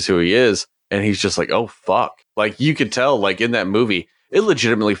uncle sees who he is, and he's just like, oh, fuck. Like, you could tell, like, in that movie, it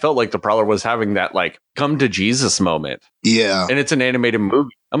legitimately felt like the Prowler was having that, like, come to Jesus moment. Yeah. And it's an animated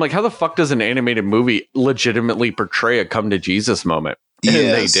movie. I'm like, how the fuck does an animated movie legitimately portray a come to Jesus moment? And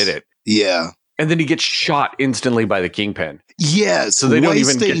they did it. Yeah. And then he gets shot instantly by the Kingpin. Yes. So they don't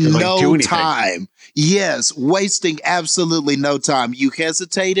even get to like, do anything. Time. Yes. Wasting absolutely no time. You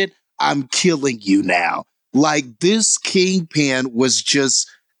hesitated, I'm killing you now. Like, this Kingpin was just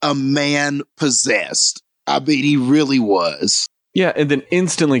a man possessed. I mean, he really was. Yeah. And then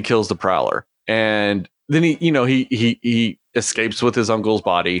instantly kills the Prowler. And then he escapes with his uncle's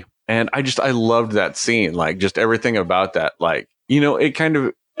body. And I loved that scene. Like, just everything about that. Like, you know, it kind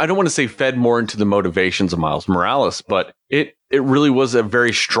of, I don't want to say fed more into the motivations of Miles Morales, but it really was a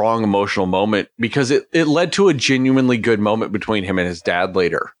very strong emotional moment, because it led to a genuinely good moment between him and his dad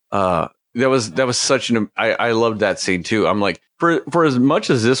later. That was such I loved that scene too. I'm like, for as much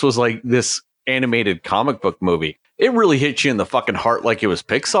as this was like this animated comic book movie, it really hit you in the fucking heart like it was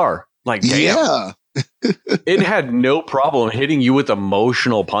Pixar. Like, damn. Yeah. It had no problem hitting you with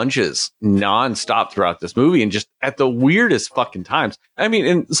emotional punches nonstop throughout this movie, and just at the weirdest fucking times. I mean,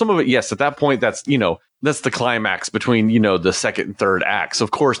 and some of it, yes, at that point, that's, you know, that's the climax between, you know, the second and third acts.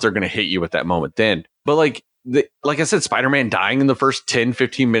 Of course, they're going to hit you at that moment then. But like I said, Spider-Man dying in the first 10,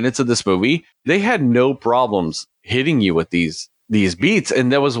 15 minutes of this movie, they had no problems hitting you with these beats.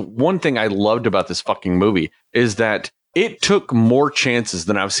 And that was one thing I loved about this fucking movie, is that it took more chances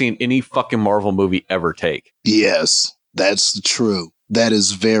than I've seen any fucking Marvel movie ever take. Yes, that's true. That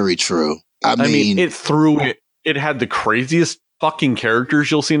is very true. I mean, it had the craziest fucking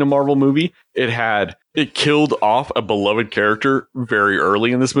characters you'll see in a Marvel movie. It killed off a beloved character very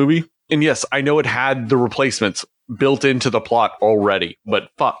early in this movie. And yes, I know it had the replacements built into the plot already. But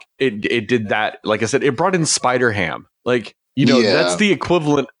fuck, it did that. Like I said, it brought in Spider-Ham. Like, that's the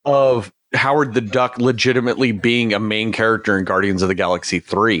equivalent of Howard the Duck legitimately being a main character in Guardians of the Galaxy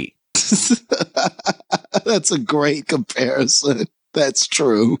 3. That's a great comparison. That's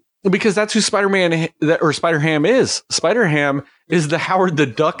true. Because that's who Spider-Ham is. Spider-Ham is the Howard the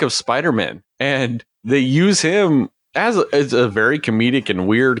Duck of Spider-Man. And they use him as a very comedic and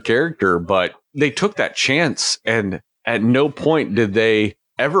weird character, but they took that chance, and at no point did they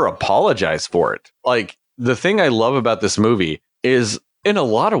ever apologize for it. Like, the thing I love about this movie is, in a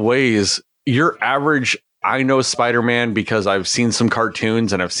lot of ways, your average, I know Spider-Man because I've seen some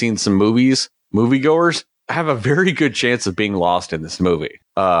cartoons and I've seen some movies, moviegoers have a very good chance of being lost in this movie.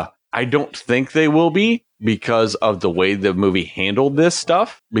 I don't think they will be, because of the way the movie handled this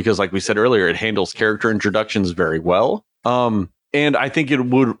stuff. Because like we said earlier, it handles character introductions very well. And I think it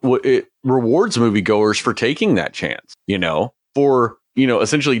rewards moviegoers for taking that chance, for,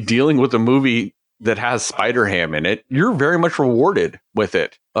 essentially dealing with a movie that has Spider-Ham in it. You're very much rewarded with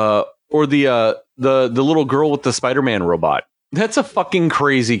it. Or the little girl with the Spider-Man robot. That's a fucking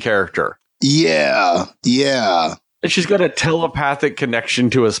crazy character. Yeah. And she's got a telepathic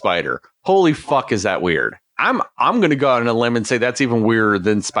connection to a spider. Holy fuck, is that weird? I'm going to go out on a limb and say that's even weirder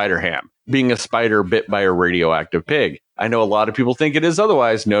than Spider-Ham, being a spider bit by a radioactive pig. I know a lot of people think it is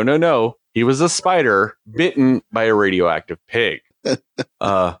otherwise. No. He was a spider bitten by a radioactive pig.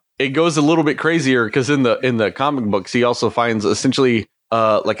 It goes a little bit crazier because in the comic books, he also finds essentially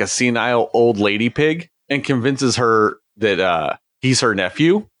like a senile old lady pig and convinces her that he's her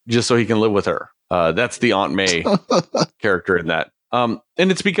nephew just so he can live with her. That's the Aunt May character in that. And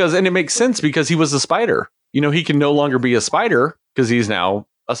it's because, and it makes sense because he was a spider. He can no longer be a spider because he's now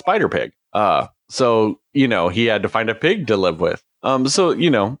a spider pig. So, he had to find a pig to live with.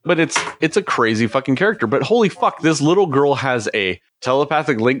 But it's a crazy fucking character. But holy fuck, this little girl has a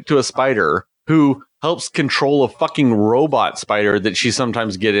telepathic link to a spider who helps control a fucking robot spider that she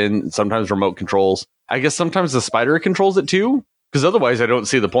sometimes sometimes remote controls. I guess sometimes the spider controls it too. Because otherwise, I don't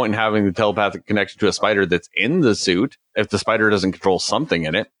see the point in having the telepathic connection to a spider that's in the suit if the spider doesn't control something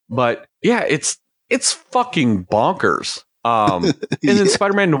in it. But yeah, it's fucking bonkers. And then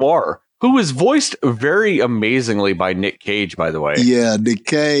Spider-Man Noir, who is voiced very amazingly by Nick Cage, by the way. Yeah, Nick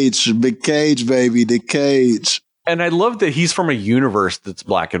Cage, baby, Nick Cage. And I love that he's from a universe that's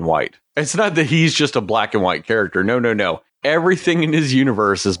black and white. It's not that he's just a black and white character. No. Everything in his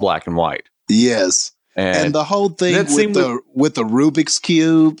universe is black and white. Yes. And the whole thing with the Rubik's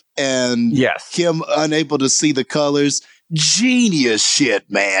Cube and him unable to see the colors. Genius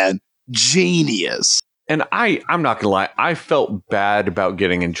shit, man. Genius. And I'm not going to lie. I felt bad about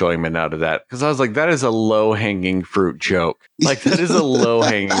getting enjoyment out of that because I was like, that is a low-hanging fruit joke. Like, that is a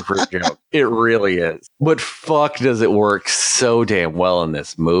low-hanging fruit joke. It really is. But fuck, does it work so damn well in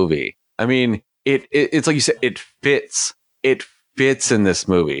this movie. I mean, it's like you said, it fits. It fits in this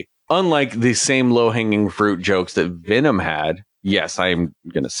movie. Unlike the same low-hanging fruit jokes that Venom had. Yes, I'm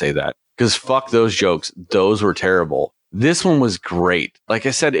going to say that. Because fuck those jokes. Those were terrible. This one was great. Like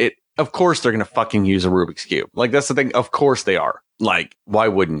I said, of course they're going to fucking use a Rubik's Cube. Like, that's the thing. Of course they are. Like, why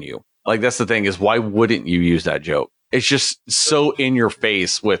wouldn't you? Like, that's the thing is, why wouldn't you use that joke? It's just so in your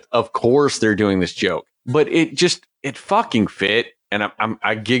face with, of course they're doing this joke. But it fucking fit. And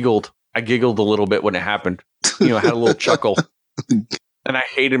I giggled. I giggled a little bit when it happened. I had a little chuckle. And I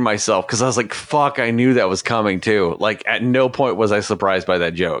hated myself because I was like, fuck, I knew that was coming too. Like, at no point was I surprised by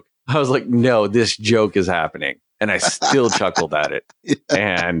that joke. I was like, no, this joke is happening. And I still chuckled at it.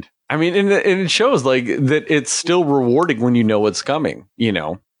 And I mean, and it shows like that it's still rewarding when you know what's coming,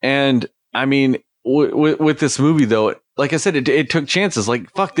 And I mean, with this movie, though, like I said, it took chances.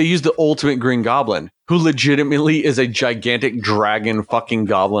 Like, fuck, they used the ultimate Green Goblin, who legitimately is a gigantic dragon fucking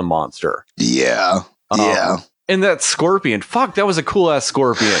goblin monster. Yeah. And that scorpion, fuck, that was a cool ass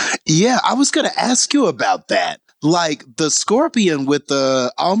scorpion. Yeah, I was going to ask you about that. Like the scorpion with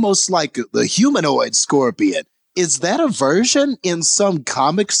almost like the humanoid scorpion. Is that a version in some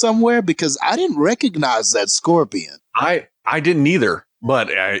comic somewhere? Because I didn't recognize that scorpion. I didn't either, but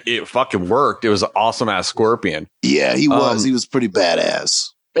it fucking worked. It was an awesome ass scorpion. Yeah, he was. He was pretty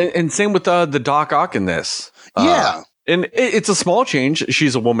badass. And same with the Doc Ock in this. Yeah. And it's a small change.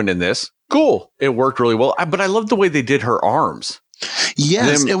 She's a woman in this. Cool. It worked really well. But I love the way they did her arms.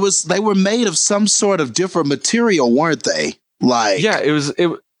 Yes, they were made of some sort of different material, weren't they? Like, yeah,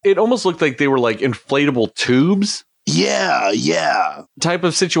 it almost looked like they were like inflatable tubes. Yeah. Type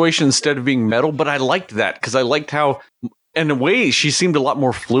of situation instead of being metal. But I liked that because I liked how, in a way, she seemed a lot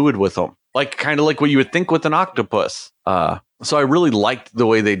more fluid with them. Like, kind of like what you would think with an octopus. So I really liked the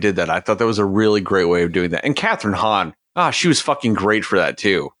way they did that. I thought that was a really great way of doing that. And Catherine Hahn, she was fucking great for that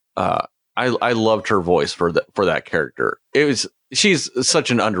too. I loved her voice for that character. She's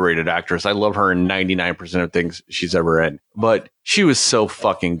such an underrated actress. I love her in 99% of things she's ever in, but she was so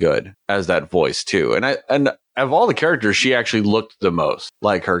fucking good as that voice too. And of all the characters, she actually looked the most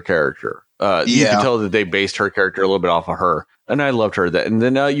like her character. You could tell that they based her character a little bit off of her, and I loved her. And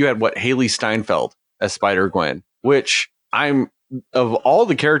then you had Haley Steinfeld as Spider-Gwen, which of all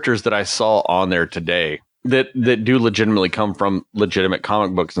the characters that I saw on there today that do legitimately come from legitimate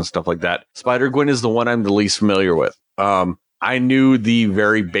comic books and stuff like that, Spider-Gwen is the one I'm the least familiar with. I knew the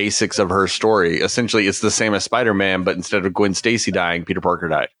very basics of her story. Essentially, it's the same as Spider-Man, but instead of Gwen Stacy dying, Peter Parker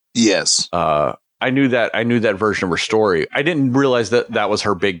died. Yes. I knew that version of her story. I didn't realize that was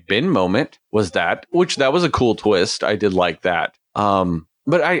her Big Ben moment, that was a cool twist. I did like that.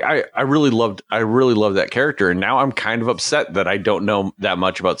 But I really loved that character. And now I'm kind of upset that I don't know that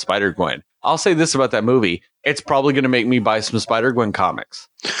much about Spider-Gwen. I'll say this about that movie. It's probably going to make me buy some Spider-Gwen comics.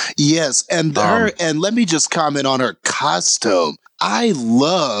 Yes. And and let me just comment on her costume. I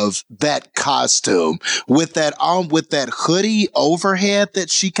love that costume with that hoodie overhead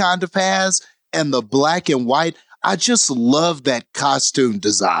that she kind of has and the black and white. I just love that costume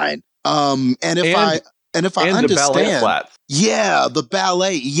design. And if I understand, the ballet flats. Yeah, the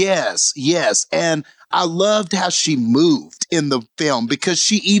ballet. Yes. And I loved how she moved in the film because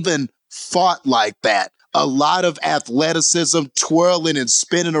she even fought like that. A lot of athleticism, twirling and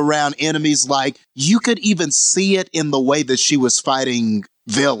spinning around enemies. Like you could even see it in the way that she was fighting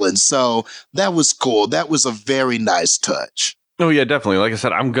villains. So that was cool. That was a very nice touch. Oh yeah, definitely. Like I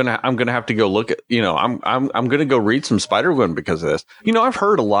said, I'm gonna have to go look at. I'm gonna go read some Spider-Gwen because of this. I've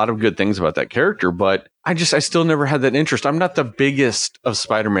heard a lot of good things about that character, but I still never had that interest. I'm not the biggest of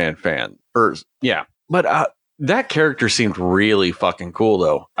Spider-Man fan, but that character seemed really fucking cool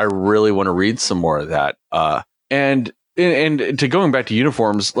though. I really want to read some more of that. And to going back to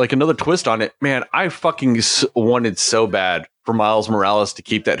uniforms, like another twist on it, man, I fucking wanted so bad for Miles Morales to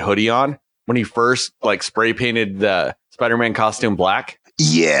keep that hoodie on when he first spray painted the Spider-Man costume black.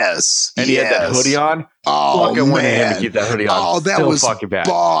 Yes. And he had that hoodie on. Oh, man. I wanted him to keep that hoodie on. Oh, that so was fucking bad.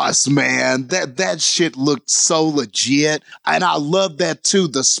 Boss, man. That shit looked so legit. And I love that too.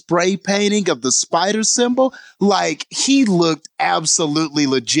 The spray painting of the spider symbol. He looked absolutely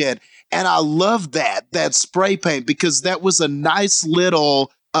legit. And I love that spray paint because that was a nice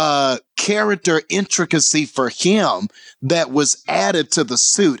little character intricacy for him that was added to the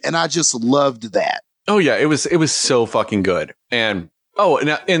suit. And I just loved that. Oh yeah, it was so fucking good. And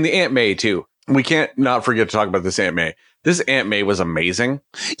the Aunt May too. We can't not forget to talk about this Aunt May. This Aunt May was amazing.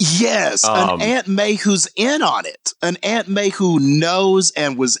 Yes, an Aunt May who's in on it. An Aunt May who knows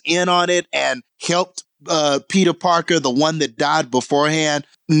and was in on it and helped Peter Parker, the one that died beforehand.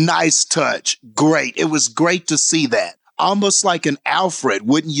 Nice touch. Great. It was great to see that. Almost like an Alfred,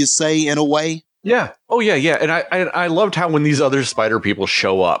 wouldn't you say, in a way? Yeah. Oh yeah, yeah. And I loved how when these other spider people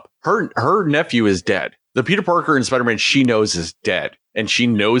show up, her nephew is dead. The Peter Parker and Spider-Man she knows is dead. And she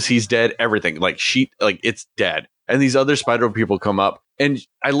knows he's dead. Everything. It's dead. And these other spider people come up. And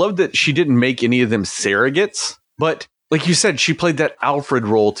I love that she didn't make any of them surrogates. But like you said, she played that Alfred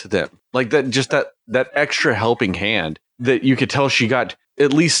role to them. That extra helping hand that you could tell she got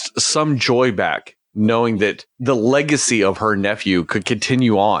at least some joy back, knowing that the legacy of her nephew could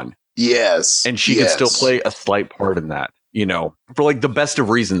continue on. Yes. And she could still play a slight part in that, for the best of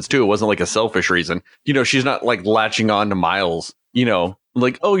reasons too. It wasn't a selfish reason. She's not latching on to Miles,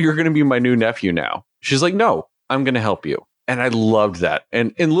 oh, you're going to be my new nephew now. She's like, no, I'm going to help you. And I loved that.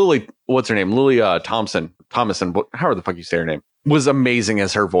 And Lily, what's her name? Lily Thomason, however the fuck you say her name, was amazing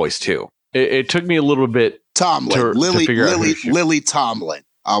as her voice too. It took me a little bit Tomlin, to figure out Lily Tomlin.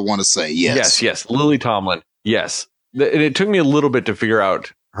 I want to say yes. Yes, Lily Tomlin. Yes. And it took me a little bit to figure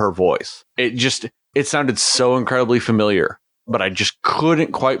out her voice. It sounded so incredibly familiar, but I just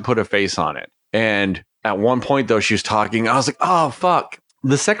couldn't quite put a face on it. And at one point though, she was talking, I was like, oh fuck,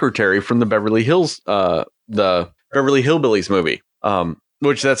 the secretary from the Beverly Hillbillies movie.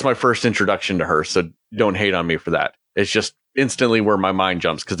 Which that's my first introduction to her. So don't hate on me for that. It's just instantly where my mind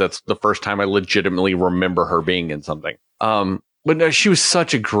jumps because that's the first time I legitimately remember her being in something. But no, she was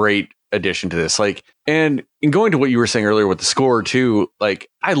such a great addition to this. And in going to what you were saying earlier with the score too,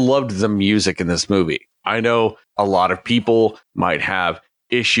 I loved the music in this movie. I know a lot of people might have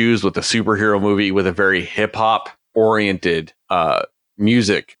issues with a superhero movie with a very hip hop oriented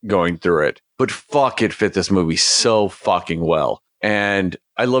music going through it, but fuck, it fit this movie so fucking well. And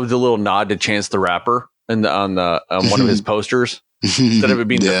I loved the little nod to Chance the Rapper on one of his posters. Instead of it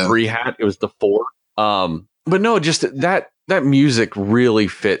being the 3 hat, it was the 4. but no, just that music really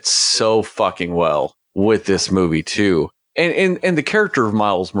fits so fucking well with this movie too. And the character of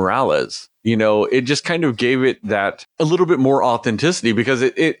Miles Morales, it just kind of gave it that a little bit more authenticity, because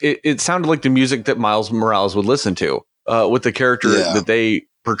it sounded like the music that Miles Morales would listen to, with the character that they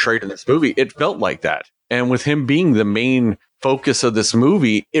portrayed in this movie. It felt like that. And with him being the main focus of this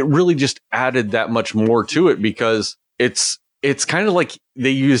movie, it really just added that much more to it, because it's kind of like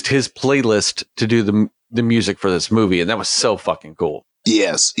they used his playlist to do the music for this movie. And that was so fucking cool.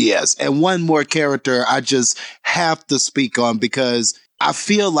 Yes. And one more character I just have to speak on, because I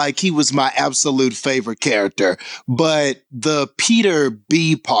feel like he was my absolute favorite character. But the Peter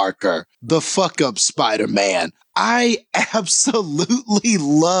B. Parker, the fuck up Spider-Man, I absolutely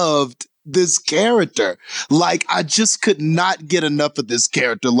loved this character. Like, I just could not get enough of this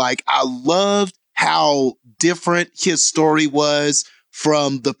character. Like, I loved how different his story was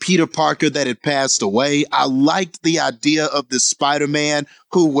from the Peter Parker that had passed away. I liked the idea of this Spider-Man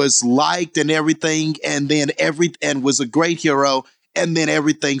who was liked and everything, and then and was a great hero, and then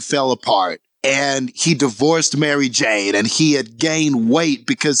everything fell apart. And he divorced Mary Jane, and he had gained weight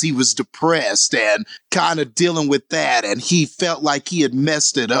because he was depressed and kind of dealing with that. And he felt like he had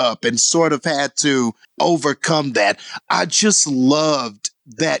messed it up and sort of had to overcome that. I just loved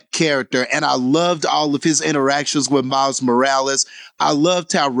that character, and I loved all of his interactions with Miles Morales. I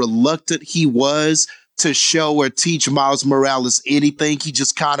loved how reluctant he was to show or teach Miles Morales anything. He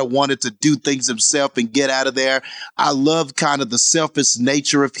just kind of wanted to do things himself and get out of there. I loved kind of the selfish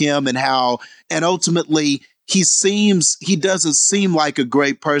nature of him, and and ultimately he doesn't seem like a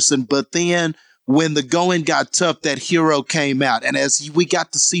great person, but then when the going got tough, that hero came out. And as we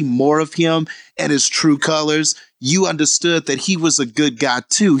got to see more of him and his true colors, you understood that he was a good guy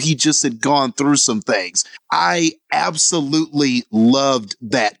too. He just had gone through some things. I absolutely loved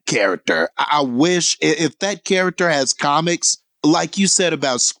that character. I wish if that character has comics, like you said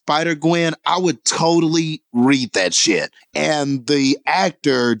about Spider-Gwen, I would totally read that shit. And the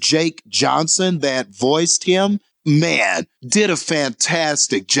actor, Jake Johnson, that voiced him, man, did a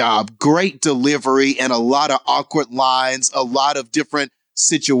fantastic job. Great delivery and a lot of awkward lines, a lot of different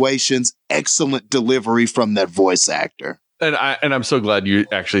situations. Excellent delivery from that voice actor. And I'm so glad you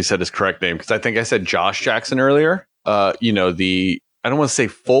actually said his correct name, because I think I said Josh Jackson earlier. I don't want to say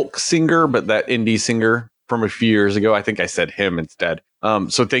folk singer, but that indie singer from a few years ago. I think I said him instead.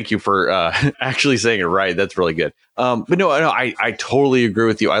 So thank you for actually saying it right. That's really good. But no, I totally agree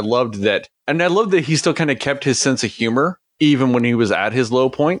with you. I loved that. And I love that he still kind of kept his sense of humor, even when he was at his low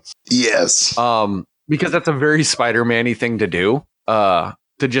points. Yes. Because that's a very Spider-Man-y thing to do,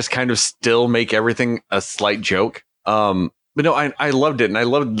 to just kind of still make everything a slight joke. But no, I loved it. And I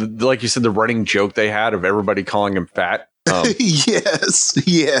loved, like you said, the running joke they had of everybody calling him fat. Yes.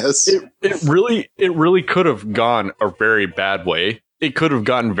 It really could have gone a very bad way. It could have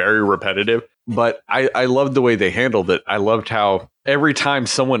gotten very repetitive, but I loved the way they handled it. I loved how every time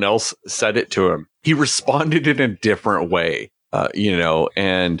someone else said it to him, he responded in a different way,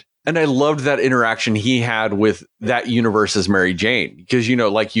 and I loved that interaction he had with that universe's Mary Jane, because,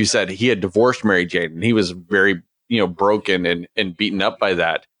 like you said, he had divorced Mary Jane and he was very, broken and beaten up by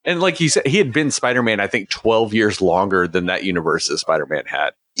that. And like he said, he had been Spider-Man, I think, 12 years longer than that universe's Spider-Man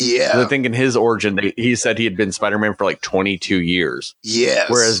had. Yeah. I think in his origin, he said he had been Spider-Man for like 22 years. Yes.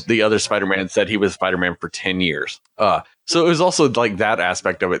 Whereas the other Spider-Man said he was Spider-Man for 10 years. So it was also like that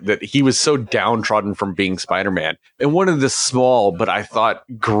aspect of it, that he was so downtrodden from being Spider-Man. And one of the small, but I thought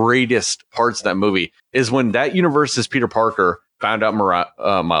greatest parts of that movie is when that universe's Peter Parker found out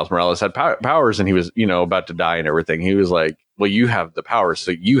Miles Morales had powers, and he was, about to die and everything. He was like, well, you have the powers,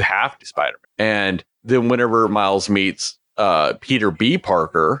 so you have to Spider-Man. And then whenever Miles meets Peter B.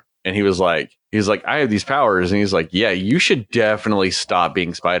 Parker, and he was like, I have these powers. And he's like, yeah, you should definitely stop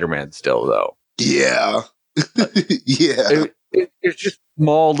being Spider-Man still, though. Yeah. Yeah. It's just a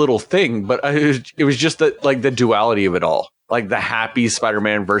small little thing, but it was just the duality of it all. Like the happy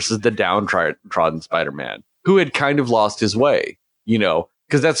Spider-Man versus the downtrodden Spider-Man, who had kind of lost his way,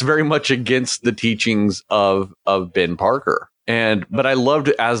 because that's very much against the teachings of Ben Parker. But I loved,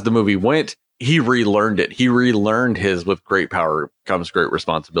 as the movie went, he relearned it. He relearned his with great power comes great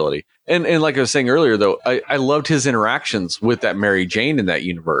responsibility. And like I was saying earlier, though, I loved his interactions with that Mary Jane in that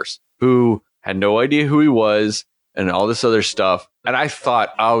universe, who had no idea who he was and all this other stuff. And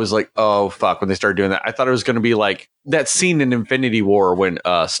I was like, oh, fuck, when they started doing that, I thought it was going to be like that scene in Infinity War when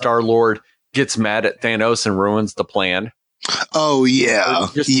Star-Lord gets mad at Thanos and ruins the plan. Oh, yeah.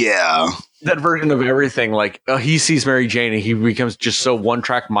 Yeah. That version of everything, like he sees Mary Jane and he becomes just so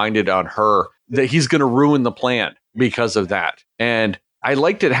one-track minded on her that he's going to ruin the plan because of that. And I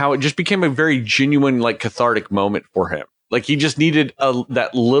liked it how it just became a very genuine, like, cathartic moment for him. Like, he just needed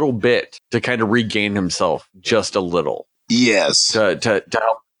that little bit to kind of regain himself just a little. Yes. To help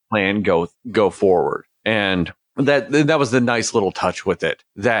the plan go forward. And that was the nice little touch with it,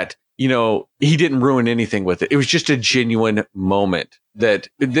 that, you know, he didn't ruin anything with it. It was just a genuine moment that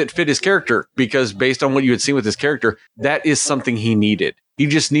fit his character, because based on what you had seen with his character, that is something he needed. He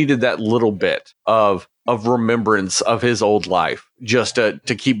just needed that little bit of remembrance of his old life, just to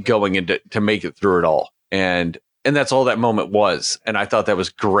keep going and to make it through it all. And that's all that moment was. And I thought that was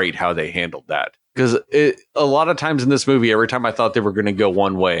great how they handled that. Because a lot of times in this movie, every time I thought they were going to go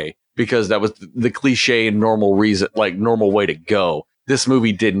one way, because that was the cliche and normal reason, like normal way to go, this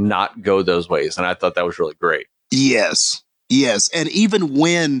movie did not go those ways. And I thought that was really great. Yes. Yes. And even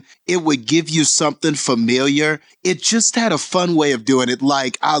when it would give you something familiar, it just had a fun way of doing it.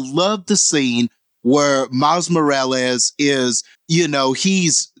 Like, I love the scene where Miles Morales is, you know,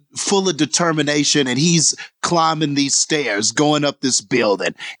 he's full of determination and he's climbing these stairs, going up this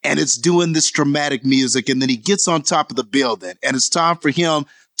building, and it's doing this dramatic music. And then he gets on top of the building, and it's time for him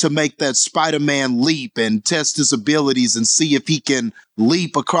to make that Spider-Man leap and test his abilities and see if he can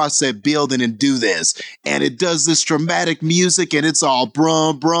leap across that building and do this. And it does this dramatic music, and it's all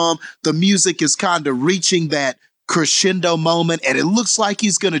brum, brum. The music is kind of reaching that crescendo moment, and it looks like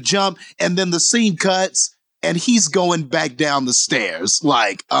he's going to jump. And then the scene cuts, and he's going back down the stairs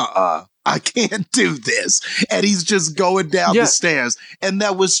like, I can't do this. And he's just going down the stairs. And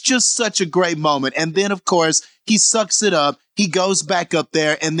that was just such a great moment. And then, of course, he sucks it up. He goes back up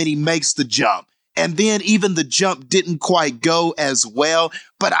there, and then he makes the jump. And then even the jump didn't quite go as well.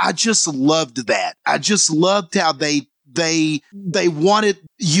 But I just loved that. I just loved how they wanted,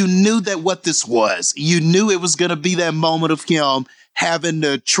 you knew that what this was. You knew it was going to be that moment of him having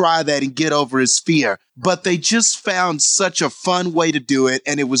to try that and get over his fear. But they just found such a fun way to do it.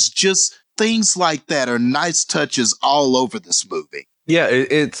 And it was just things like that are nice touches all over this movie. Yeah,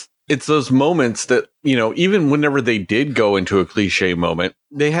 it's those moments that, you know, even whenever they did go into a cliche moment,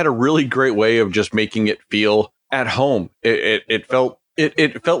 they had a really great way of just making it feel at home. It felt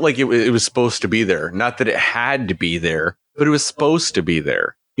like it was supposed to be there. Not that it had to be there, but it was supposed to be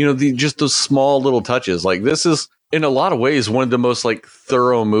there. You know, just those small little touches. Like, this is, in a lot of ways, one of the most, like,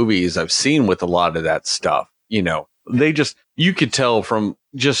 thorough movies I've seen with a lot of that stuff. You know, you could tell from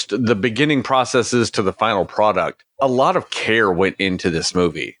just the beginning processes to the final product, a lot of care went into this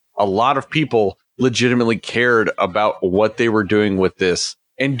movie. A lot of people legitimately cared about what they were doing with this,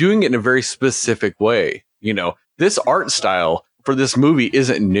 and doing it in a very specific way. You know, this art style for this movie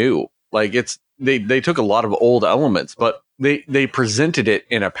isn't new. Like, they took a lot of old elements, but they presented it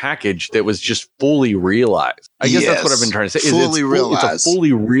in a package that was just fully realized. I guess that's what I've been trying to say. Fully realized. It's a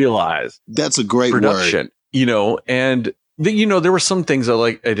fully realized. That's a great production. Word. You know, and there were some things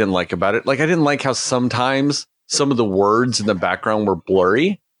I didn't like about it. Like, I didn't like how sometimes some of the words in the background were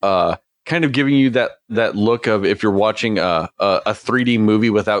blurry. Kind of giving you that look of if you're watching a 3D movie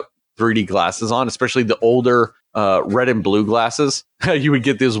without 3D glasses on, especially the older red and blue glasses, you would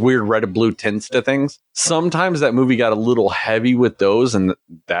get these weird red and blue tints to things. Sometimes that movie got a little heavy with those, and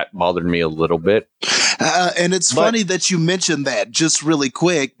that bothered me a little bit. And it's funny that you mentioned that, just really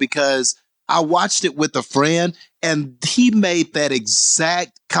quick, because I watched it with a friend, and he made that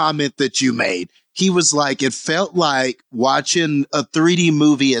exact comment that you made. He was like, it felt like watching a 3D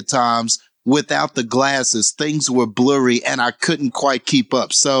movie at times without the glasses. Things were blurry and I couldn't quite keep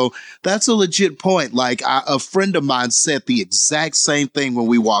up. So that's a legit point. Like, a friend of mine said the exact same thing when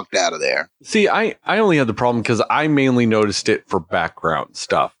we walked out of there. See, I only had the problem because I mainly noticed it for background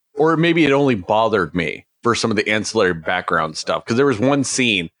stuff, or maybe it only bothered me for some of the ancillary background stuff. Because there was one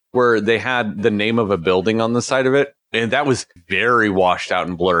scene where they had the name of a building on the side of it, and that was very washed out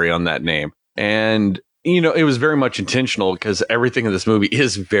and blurry on that name. And, you know, it was very much intentional, because everything in this movie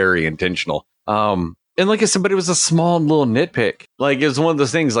is very intentional. And like I said, but it was a small little nitpick. Like, it was one of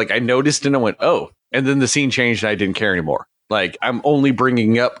those things, like, I noticed and I went, oh, and then the scene changed and I didn't care anymore. Like, I'm only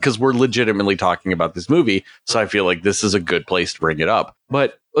bringing up because we're legitimately talking about this movie. So I feel like this is a good place to bring it up.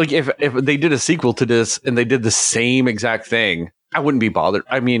 But like, if they did a sequel to this and they did the same exact thing, I wouldn't be bothered.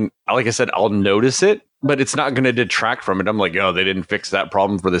 I mean, like I said, I'll notice it, but it's not going to detract from it. I'm like, oh, they didn't fix that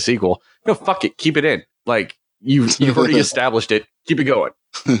problem for the sequel. No, fuck it. Keep it in. Like, you've already established it. Keep it going.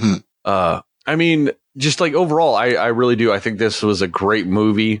 I mean, just like overall, I really do. I think this was a great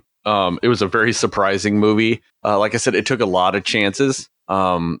movie. It was a very surprising movie. Like I said, it took a lot of chances.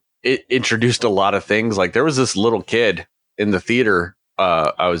 It introduced a lot of things. Like, there was this little kid in the theater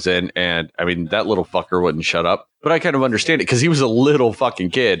I was in, and I mean, that little fucker wouldn't shut up. But I kind of understand it, because he was a little fucking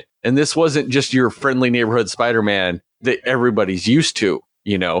kid. And this wasn't just your friendly neighborhood Spider-Man that everybody's used to.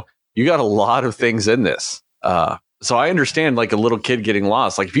 You know, you got a lot of things in this. So I understand like a little kid getting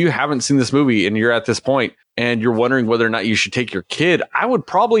lost. Like if you haven't seen this movie and you're at this point and you're wondering whether or not you should take your kid, I would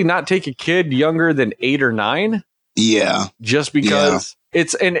probably not take a kid younger than 8 or 9. Yeah. Just because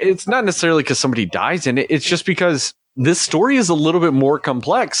it's not necessarily because somebody dies in it. It's just because this story is a little bit more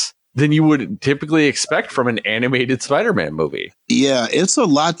complex than you would typically expect from an animated Spider-Man movie. Yeah, it's a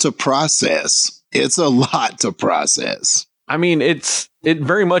lot to process. I mean, it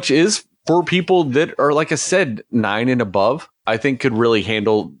very much is for people that are, like I said, 9 and above. I think could really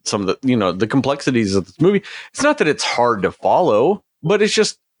handle some of the, the complexities of this movie. It's not that it's hard to follow, but it's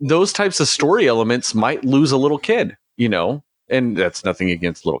just those types of story elements might lose a little kid, and that's nothing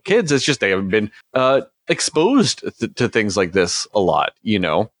against little kids. It's just they haven't been exposed to things like this a lot,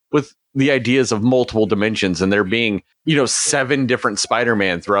 with the ideas of multiple dimensions and there being, 7 different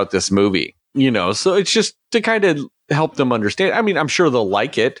Spider-Man throughout this movie, so it's just to kind of help them understand. I mean, I'm sure they'll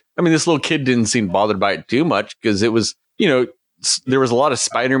like it. I mean, this little kid didn't seem bothered by it too much because it was, there was a lot of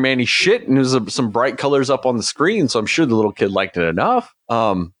Spider-Man-y shit and there's some bright colors up on the screen. So I'm sure the little kid liked it enough.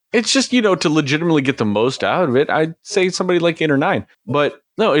 It's just, to legitimately get the most out of it, I'd say somebody like 8 or 9. But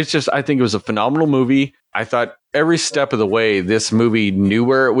no, it's just, I think it was a phenomenal movie. I thought every step of the way, this movie knew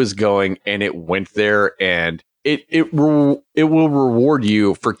where it was going and it went there, and it will reward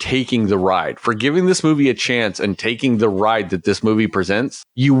you for taking the ride, for giving this movie a chance and taking the ride that this movie presents.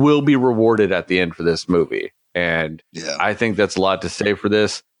 You will be rewarded at the end for this movie. And I think that's a lot to say for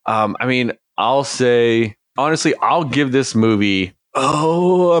this. I mean, I'll say, honestly, I'll give this movie,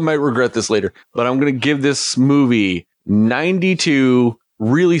 I might regret this later, but I'm going to give this movie 92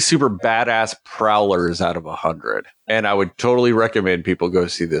 really super badass prowlers out of 100. And I would totally recommend people go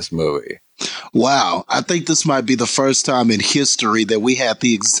see this movie. Wow. I think this might be the first time in history that we had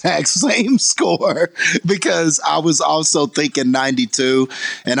the exact same score, because I was also thinking 92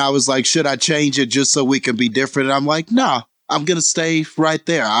 and I was like, should I change it just so we can be different? And I'm like, no, I'm going to stay right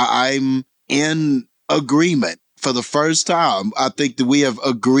there. I'm in agreement for the first time. I think that we have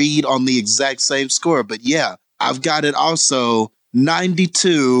agreed on the exact same score, but yeah, I've got it also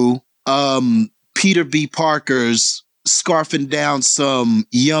 92, Peter B. Parker's scarfing down some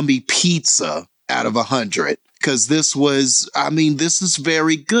yummy pizza out of 100. Because this is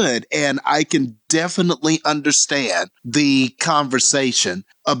very good. And I can definitely understand the conversation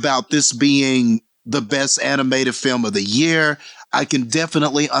about this being the best animated film of the year. I can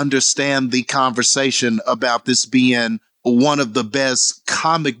definitely understand the conversation about this being one of the best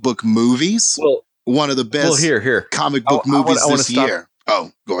comic book movies. Well, one of the best comic book movies this year.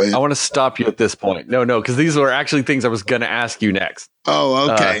 Oh, go ahead. I want to stop you at this point. No, because these were actually things I was going to ask you next.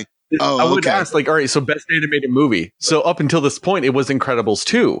 Oh, okay. I would ask, all right, so best animated movie. So up until this point, it was Incredibles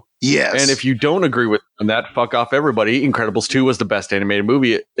 2. Yes. And if you don't agree with that, fuck off everybody. Incredibles 2 was the best animated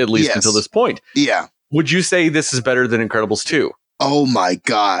movie, at least until this point. Yeah. Would you say this is better than Incredibles 2? Oh my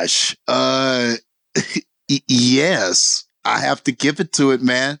gosh. Yes. I have to give it to it,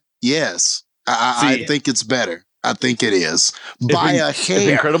 man. Yes. I think it's better. I think it is. By a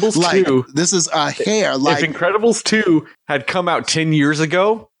hair. If Incredibles 2, this is a hair. If Incredibles 2 had come out 10 years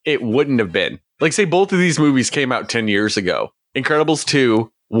ago, it wouldn't have been. Like, say both of these movies came out 10 years ago. Incredibles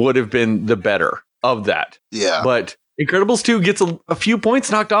 2 would have been the better of that. Yeah. But Incredibles 2 gets a few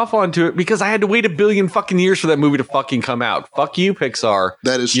points knocked off onto it because I had to wait a billion fucking years for that movie to fucking come out. Fuck you, Pixar.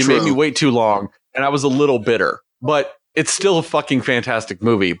 That is true. You made me wait too long, and I was a little bitter. But it's still a fucking fantastic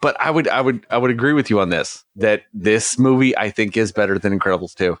movie. But I would agree with you on this, that this movie I think is better than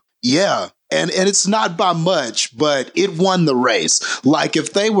Incredibles 2. Yeah. And it's not by much, but it won the race. Like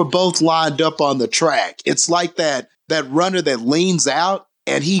if they were both lined up on the track, it's like that runner that leans out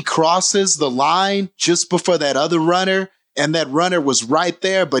and he crosses the line just before that other runner. And that runner was right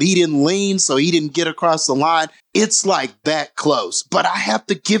there, but he didn't lean, so he didn't get across the line. It's like that close. But I have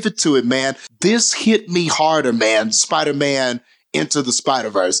to give it to it, man. This hit me harder, man. Spider-Man Into the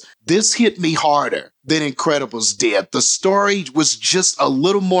Spiderverse. This hit me harder than Incredibles did. The story was just a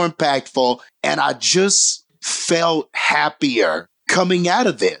little more impactful, and I just felt happier coming out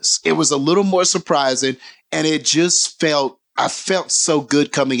of this. It was a little more surprising, and I felt so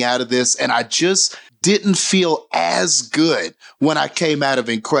good coming out of this, and I just didn't feel as good when I came out of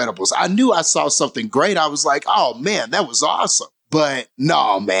Incredibles. I knew I saw something great. I was like, oh man, that was awesome. But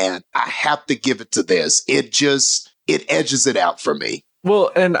no, man, I have to give it to this. It edges it out for me.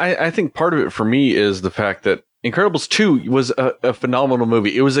 Well, and I think part of it for me is the fact that Incredibles 2 was a phenomenal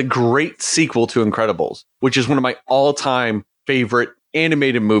movie. It was a great sequel to Incredibles, which is one of my all-time favorite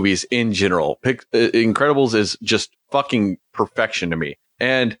animated movies in general. Incredibles is just fucking perfection to me.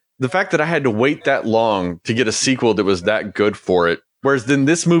 And the fact that I had to wait that long to get a sequel that was that good for it, whereas then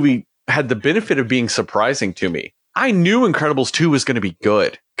this movie had the benefit of being surprising to me. I knew Incredibles 2 was going to be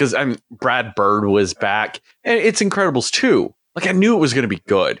good because Brad Bird was back and it's Incredibles 2. Like I knew it was going to be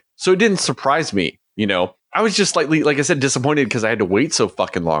good. So it didn't surprise me, you know. I was just slightly, like I said, disappointed because I had to wait so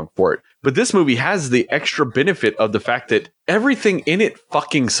fucking long for it. But this movie has the extra benefit of the fact that everything in it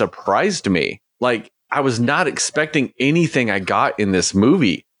fucking surprised me. Like I was not expecting anything I got in this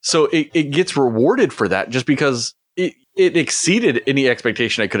movie. So it gets rewarded for that just because it exceeded any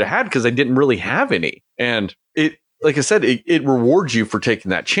expectation I could have had because I didn't really have any. And it, like I said, it rewards you for taking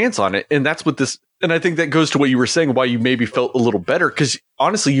that chance on it. And that's what this, and I think that goes to what you were saying, why you maybe felt a little better, because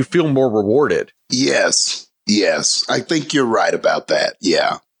honestly, you feel more rewarded. Yes. I think you're right about that.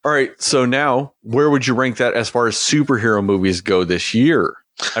 Yeah. All right. So now, where would you rank that as far as superhero movies go this year?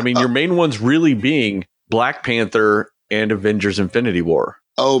 I mean, your main ones really being Black Panther and Avengers Infinity War.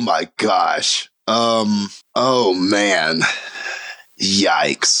 Oh my gosh. Oh man.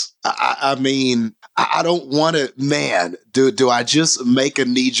 Yikes. I mean, I don't want to, man, do I just make a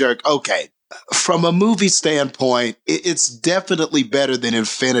knee jerk? Okay. From a movie standpoint, it's definitely better than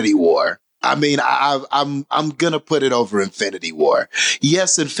Infinity War. I mean, I'm going to put it over Infinity War.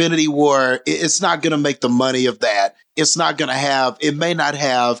 Yes, Infinity War, it's not going to make the money of that. It may not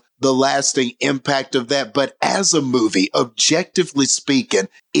have the lasting impact of that, but as a movie, objectively speaking,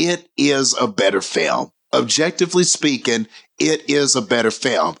 it is a better film. Objectively speaking, it is a better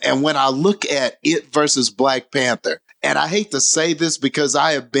film. And when I look at it versus Black Panther, and I hate to say this because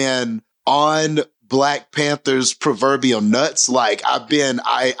I have been on Black Panther's proverbial nuts. Like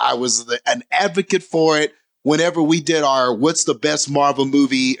I was an advocate for it whenever we did our what's the best Marvel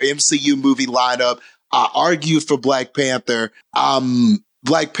movie, MCU movie lineup. I argued for Black Panther.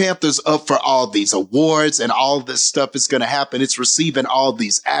 Black Panther's up for all these awards and all this stuff is going to happen. It's receiving all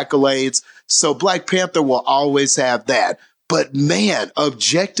these accolades. So Black Panther will always have that. But man,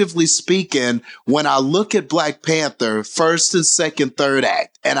 objectively speaking, when I look at Black Panther, first and second, third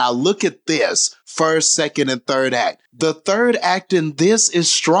act, and I look at this first, second, and third act, the third act in this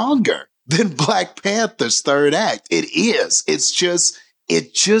is stronger than Black Panther's third act. It is.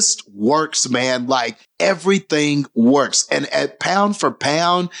 It just works, man. Like everything works. And at pound for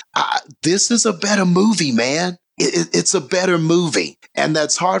pound, this is a better movie, man. It's a better movie. And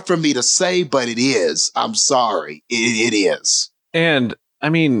that's hard for me to say, but it is. I'm sorry. It is. And I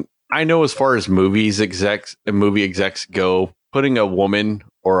mean, I know as far as movie execs go, putting a woman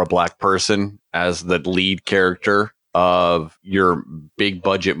or a Black person as the lead character of your big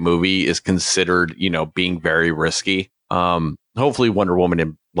budget movie is considered, you know, being very risky. Hopefully Wonder Woman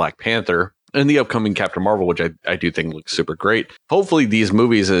and Black Panther and the upcoming Captain Marvel, which I do think looks super great. Hopefully these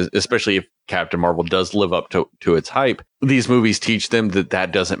movies, especially if Captain Marvel does live up to its hype, these movies teach them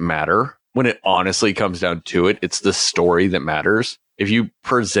that doesn't matter. When it honestly comes down to it, it's the story that matters. If you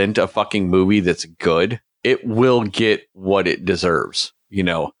present a fucking movie that's good, it will get what it deserves, you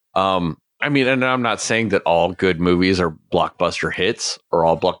know? I mean, and I'm not saying that all good movies are blockbuster hits or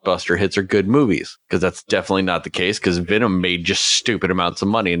all blockbuster hits are good movies, because that's definitely not the case, because Venom made just stupid amounts of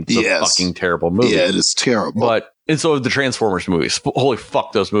money and it's a fucking terrible movie. Yeah, it is terrible. And so have the Transformers movies. Holy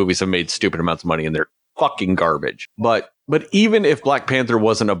fuck, those movies have made stupid amounts of money and they're fucking garbage. But even if Black Panther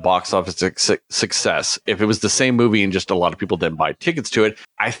wasn't a box office success, if it was the same movie and just a lot of people didn't buy tickets to it,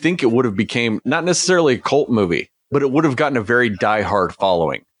 I think it would have became not necessarily a cult movie, but it would have gotten a very diehard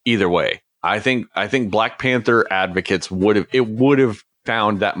following either way. I think Black Panther advocates would have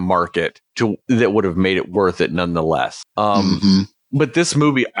found that market that would have made it worth it nonetheless. But this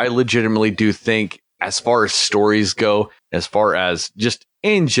movie, I legitimately do think, as far as stories go, as far as just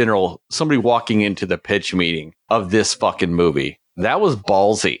in general, somebody walking into the pitch meeting of this fucking movie, that was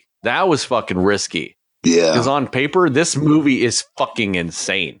ballsy. That was fucking risky. Yeah. Because on paper, this movie is fucking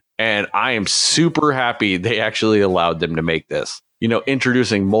insane. And I am super happy they actually allowed them to make this. You know,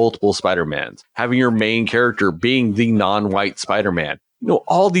 introducing multiple Spider-Mans, having your main character being the non-white Spider-Man. You know,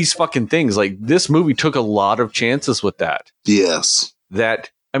 all these fucking things. Like, this movie took a lot of chances with that. Yes.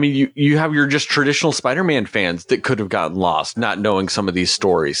 That, I mean, you have your just traditional Spider-Man fans that could have gotten lost, not knowing some of these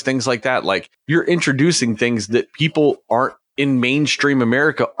stories, things like that. Like, you're introducing things that people aren't in mainstream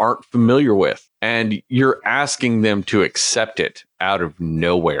America aren't familiar with, and you're asking them to accept it out of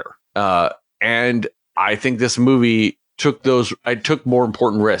nowhere. And I think this movie took more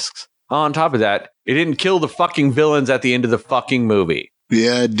important risks. On top of that, it didn't kill the fucking villains at the end of the fucking movie.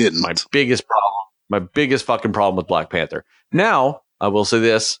 Yeah, it didn't. My biggest fucking problem with Black Panther. Now, I will say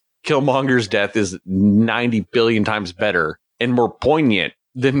this, Killmonger's death is 90 billion times better and more poignant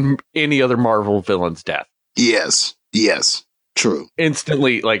than any other Marvel villain's death. Yes. True.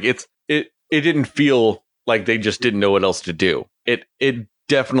 Instantly, like it didn't feel like they just didn't know what else to do. It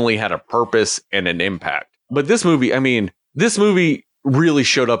definitely had a purpose and an impact. But this movie, I mean, this movie really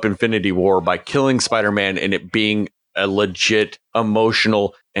showed up Infinity War by killing Spider-Man and it being a legit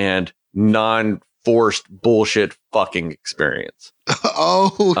emotional and non-forced bullshit fucking experience.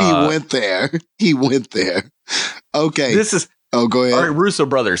 Oh, he went there. He went there. Okay. This is go ahead. All right, Russo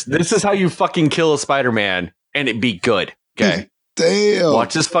brothers. This is how you fucking kill a Spider-Man and it be good. Okay. Damn.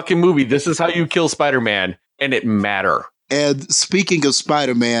 Watch this fucking movie. This is how you kill Spider-Man and it matter. And speaking of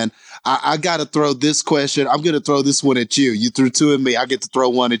Spider-Man, I got to throw this question. I'm going to throw this one at you. You threw two at me. I get to throw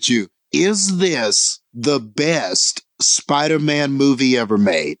one at you. Is this the best Spider-Man movie ever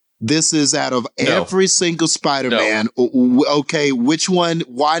made? This is out of every single Spider-Man. No. Okay, which one?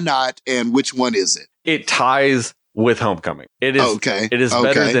 Why not? And which one is it? It ties with Homecoming. It is okay. It is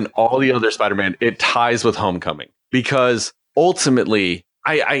better than all the other Spider-Man. It ties with Homecoming because ultimately,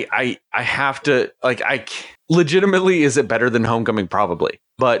 I have to legitimately, is it better than Homecoming? Probably,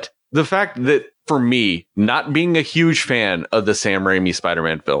 but the fact that for me, not being a huge fan of the Sam Raimi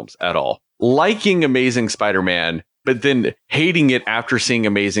Spider-Man films at all, liking Amazing Spider-Man, but then hating it after seeing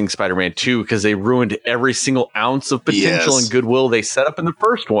Amazing Spider-Man 2 because they ruined every single ounce of potential and goodwill they set up in the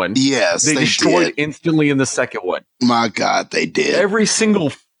first one. Yes, they destroyed instantly in the second one. My God, they did. Every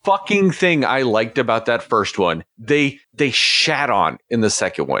single fucking thing I liked about that first one, they shat on in the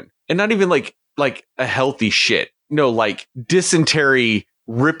second one. And not even like a healthy shit. No, like dysentery,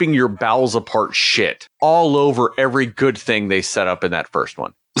 ripping your bowels apart shit all over every good thing they set up in that first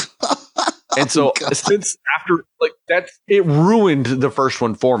one. And so since after it ruined the first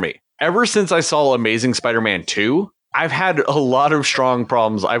one for me. Ever since I saw Amazing Spider-Man 2, I've had a lot of strong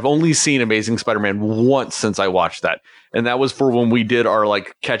problems. I've only seen Amazing Spider-Man once since I watched that. And that was for when we did our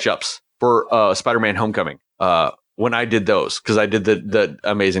catch-ups for Spider-Man Homecoming. When I did those, because I did the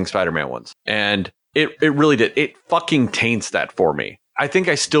Amazing Spider-Man ones. And it really did. It fucking taints that for me. I think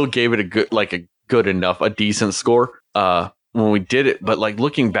I still gave it a decent score when we did it. But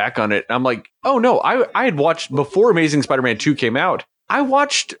looking back on it, I'm like, oh no, I had watched before Amazing Spider-Man 2 came out. I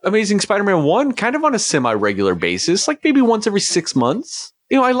watched Amazing Spider-Man 1 kind of on a semi-regular basis, like maybe once every 6 months.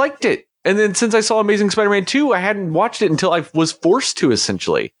 I liked it. And then since I saw Amazing Spider-Man 2, I hadn't watched it until I was forced to,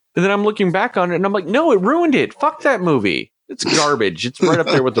 essentially. And then I'm looking back on it and I'm like, no, it ruined it. Fuck that movie. It's garbage. It's right up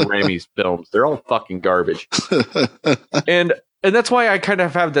there with the Raimi's films. They're all fucking garbage. And that's why I kind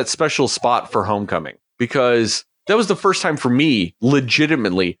of have that special spot for Homecoming, because that was the first time for me,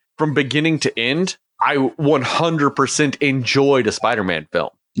 legitimately, from beginning to end, I 100% enjoyed a Spider-Man film.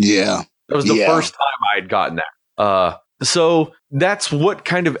 Yeah. That was the first time I had gotten that. So that's what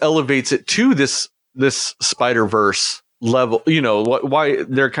kind of elevates it to this Spider-Verse level, why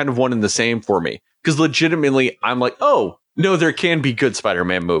they're kind of one and the same for me. Because legitimately, I'm like, oh, no, there can be good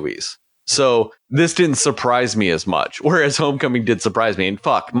Spider-Man movies. So this didn't surprise me as much, whereas Homecoming did surprise me. And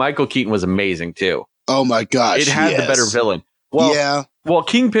fuck, Michael Keaton was amazing too. Oh my gosh. It had the better villain. Well,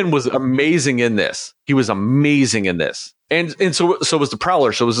 Kingpin was amazing in this. He was amazing in this. And so was the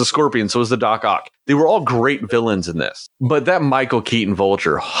Prowler, so was the Scorpion, so was the Doc Ock. They were all great villains in this. But that Michael Keaton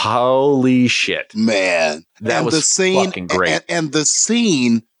Vulture, holy shit. Man. That was fucking great. And the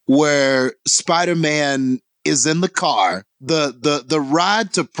scene where Spider-Man is in the car, the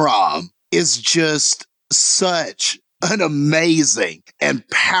ride to prom is just such an amazing and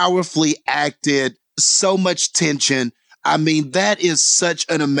powerfully acted, so much tension. I mean, that is such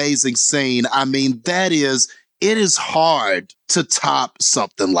an amazing scene. I mean, it is hard to top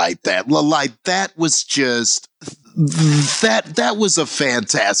something like that. Like, that was just, that was a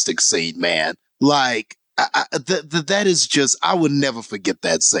fantastic scene, man. Like, that is just, I would never forget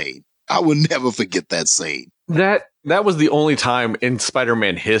that scene. I would never forget that scene. That was the only time in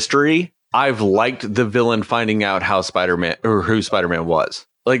Spider-Man history I've liked the villain finding out how Spider-Man or who Spider-Man was.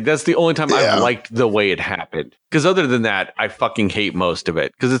 Like, that's the only time I've liked the way it happened. Because other than that, I fucking hate most of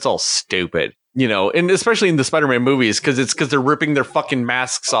it because it's all stupid, and especially in the Spider-Man movies, because they're ripping their fucking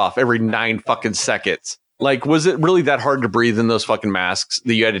masks off every 9 fucking seconds. Like, was it really that hard to breathe in those fucking masks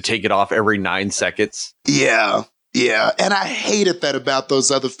that you had to take it off every 9 seconds? Yeah. Yeah. And I hated that about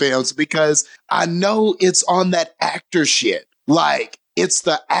those other films because I know it's on that actor shit. Like, it's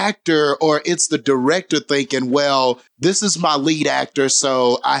the actor or it's the director thinking, well, this is my lead actor,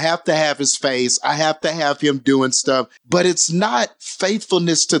 so I have to have his face. I have to have him doing stuff. But it's not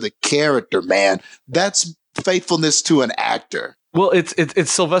faithfulness to the character, man. That's faithfulness to an actor. Well, it's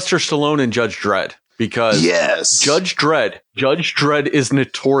Sylvester Stallone and Judge Dredd. Because Judge Dredd is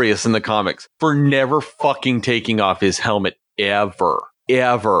notorious in the comics for never fucking taking off his helmet ever.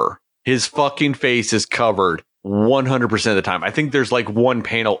 His fucking face is covered 100% of the time. I think there's like one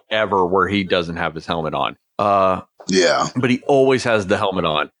panel ever where he doesn't have his helmet on. Yeah. But he always has the helmet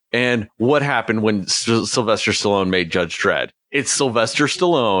on. And what happened when Sylvester Stallone made Judge Dredd? It's Sylvester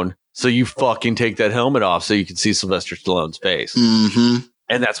Stallone, so you fucking take that helmet off so you can see Sylvester Stallone's face. Mm-hmm.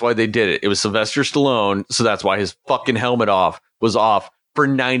 And that's why they did it. It was Sylvester Stallone, so that's why his fucking helmet was off for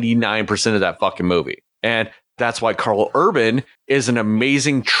 99% of that fucking movie. And that's why Carl Urban is an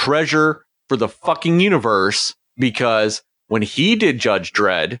amazing treasure for the fucking universe, because when he did Judge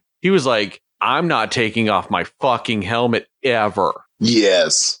Dredd, he was like, I'm not taking off my fucking helmet ever.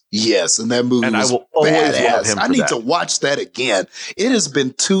 Yes. And that movie was badass. I need to watch that again. It has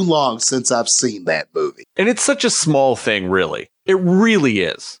been too long since I've seen that movie. And it's such a small thing, really. It really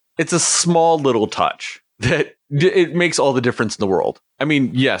is. It's a small little touch that it makes all the difference in the world. I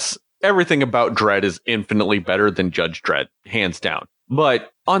mean, yes, everything about Dredd is infinitely better than Judge Dredd, hands down.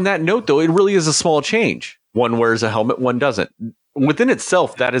 But on that note, though, it really is a small change. One wears a helmet, one doesn't. Within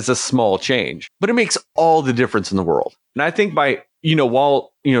itself, that is a small change, but it makes all the difference in the world. And I think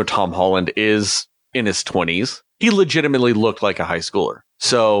while Tom Holland is in his 20s, he legitimately looked like a high schooler.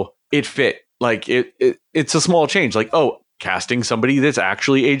 So it fit. Like it's a small change. Like, oh, casting somebody that's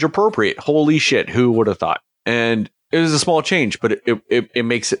actually age appropriate. Holy shit, who would have thought? And it was a small change, but it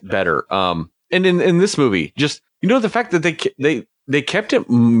makes it better. And in this movie, just the fact that they kept it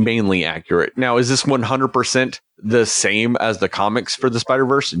mainly accurate. Now, is this 100% the same as the comics for the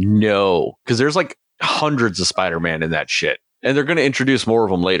Spider-Verse? No, because there's like hundreds of Spider-Man in that shit. And they're going to introduce more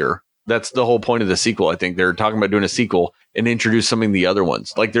of them later. That's the whole point of the sequel. I think they're talking about doing a sequel and introduce some of the other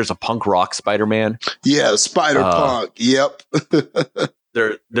ones. Like there's a punk rock Spider-Man. Yeah, Spider-Punk. Yep.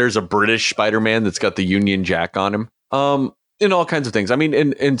 There's a British Spider-Man that's got the Union Jack on him. And all kinds of things. I mean,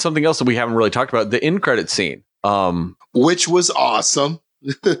 and something else that we haven't really talked about, the end credit scene. Which was awesome.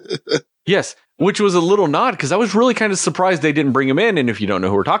 Yes, which was a little nod because I was really kind of surprised they didn't bring him in. And if you don't know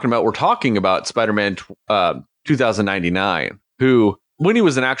who we're talking about Spider-Man 2099, who, when he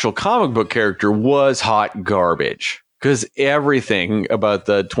was an actual comic book character, was hot garbage. Because everything about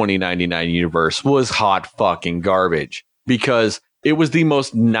the 2099 universe was hot fucking garbage. Because it was the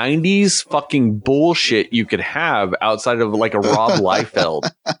most 90s fucking bullshit you could have outside of like a Rob Liefeld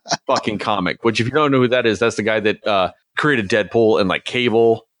fucking comic. Which, if you don't know who that is, that's the guy that created Deadpool and like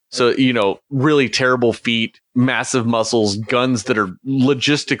Cable. So, really terrible feet, massive muscles, guns that are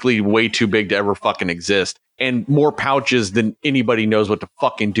logistically way too big to ever fucking exist, and more pouches than anybody knows what to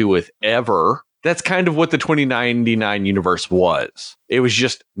fucking do with ever. That's kind of what the 2099 universe was. It was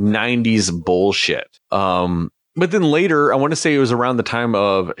just 90s bullshit. But then later, I want to say it was around the time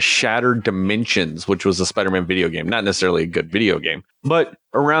of Shattered Dimensions, which was a Spider-Man video game. Not necessarily a good video game, but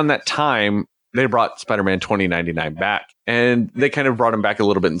around that time, they brought Spider-Man 2099 back. And they kind of brought him back a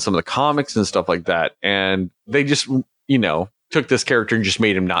little bit in some of the comics and stuff like that. And they just, took this character and just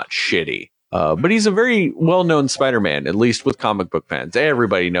made him not shitty. But he's a very well-known Spider-Man, at least with comic book fans.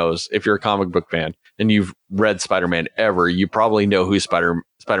 Everybody knows, if you're a comic book fan and you've read Spider-Man ever, you probably know who Spider-Man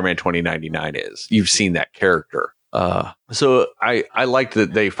 2099 is. You've seen that character. So I liked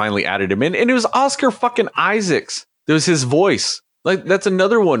that they finally added him in. And it was Oscar fucking Isaacs. That was his voice. Like, that's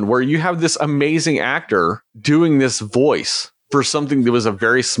another one where you have this amazing actor doing this voice for something that was a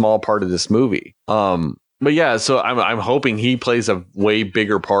very small part of this movie. But yeah, so I'm hoping he plays a way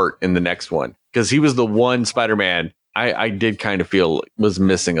bigger part in the next one, because he was the one Spider-Man I did kind of feel was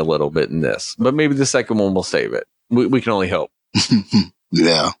missing a little bit in this. But maybe the second one will save it. We can only hope.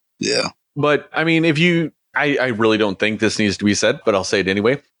 Yeah. But I mean, I really don't think this needs to be said, but I'll say it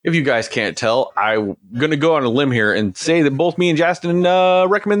anyway. If you guys can't tell, I'm going to go on a limb here and say that both me and Jastin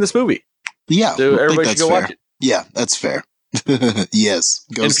recommend this movie. Yeah. So everybody should go watch it. Yeah, that's fair. Yes.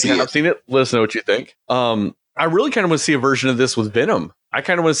 Go see it. If you haven't seen it, let us know what you think. I really kind of want to see a version of this with Venom. I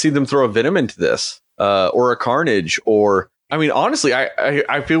kind of want to see them throw a Venom into this, or a Carnage, or, I mean, honestly,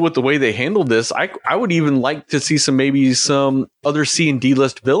 I feel with the way they handled this, I would even like to see some other C and D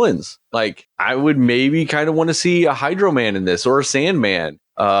list villains. Like, I would maybe kind of want to see a Hydro Man in this, or a Sandman,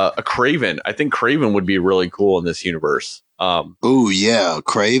 a Kraven. I think Kraven would be really cool in this universe. Oh yeah,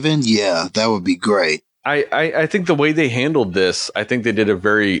 Kraven. Yeah, that would be great. I think the way they handled this, I think they did a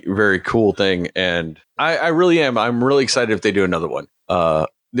very, very cool thing. And I really am. I'm really excited if they do another one.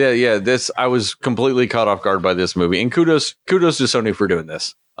 This, I was completely caught off guard by this movie, and kudos to Sony for doing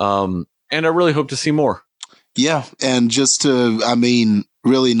this. And I really hope to see more. Yeah. And just to,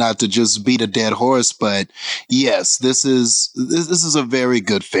 really not to just beat a dead horse, but yes, this is a very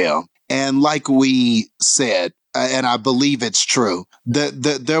good film. And like we said, and I believe it's true.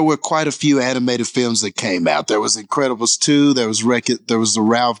 There were quite a few animated films that came out. There was Incredibles 2, there was there was the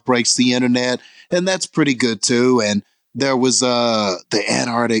Ralph Breaks the Internet, and that's pretty good too. And there was the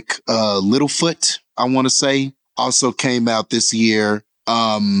Antarctic Littlefoot, I want to say, also came out this year.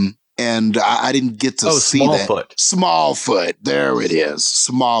 And I didn't get to see that. Smallfoot. There it is.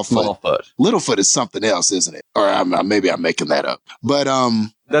 Smallfoot. Littlefoot is something else, isn't it? Or maybe I'm making that up. But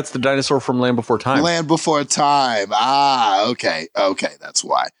that's the dinosaur from Land Before Time. Land Before Time. Ah, okay. That's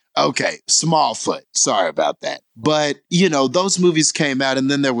why. Okay, Smallfoot. Sorry about that. But, those movies came out, and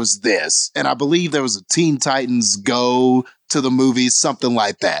then there was this. And I believe there was a Teen Titans Go to the movies, something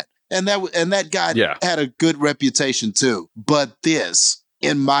like that. And that guy had a good reputation too. But this,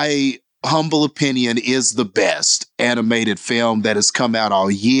 in my humble opinion, is the best animated film that has come out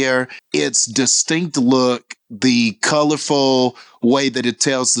all year. Its distinct look, the colorful way that it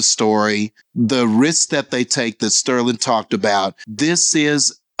tells the story, the risks that they take that Sterling talked about. This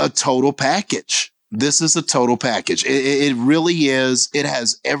is a total package. It really is. It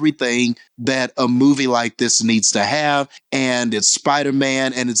has everything that a movie like this needs to have, and it's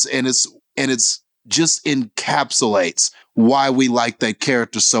Spider-Man, and it's just encapsulates why we like that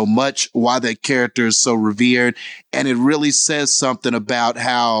character so much, why that character is so revered, and it really says something about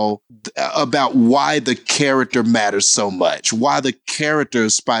why the character matters so much, why the character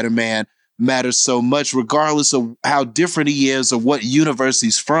of Spider-Man matters so much, regardless of how different he is or what universe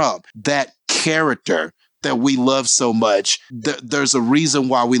he's from. That character that we love so much, there's a reason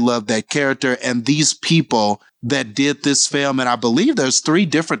why we love that character. And these people that did this film, and I believe there's 3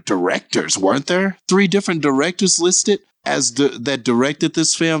 different directors, weren't there? 3 different directors listed as that directed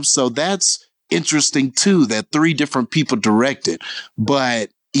this film. So that's interesting too, that 3 different people directed. But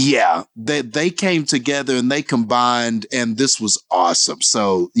yeah, they came together and they combined, and this was awesome.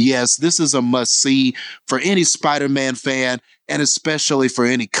 So yes, this is a must-see for any Spider-Man fan, and especially for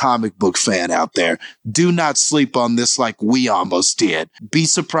any comic book fan out there. Do not sleep on this like we almost did. Be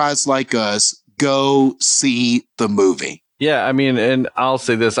surprised like us. Go see the movie. Yeah, I mean, and I'll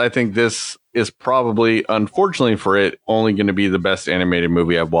say this. I think this is probably, unfortunately for it, only going to be the best animated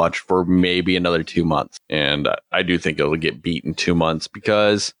movie I've watched for maybe another 2 months. And I do think it'll get beat in 2 months,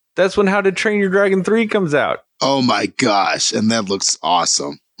 because that's when How to Train Your Dragon 3 comes out. Oh my gosh. And that looks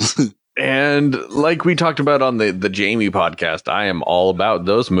awesome. And like we talked about on the Jamie podcast, I am all about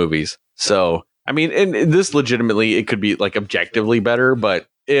those movies. So, I mean, and this legitimately, it could be like objectively better, but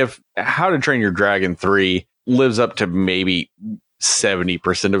if How to Train Your Dragon 3 lives up to maybe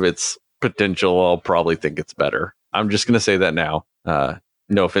 70% of its potential, I'll probably think it's better. I'm just going to say that now.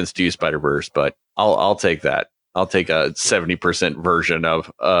 No offense to you, Spiderverse, but I'll take that. I'll take a 70% version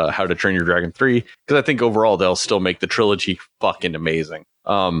of How to Train Your Dragon 3, because I think overall they'll still make the trilogy fucking amazing.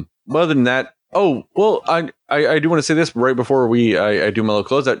 Other than that, I do want to say this right before I do my little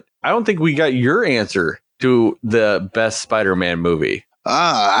closeout. I don't think we got your answer to the best Spider-Man movie.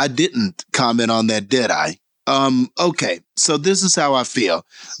 I didn't comment on that, did I? Okay, so this is how I feel.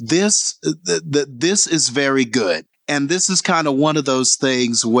 This is very good. And this is kind of one of those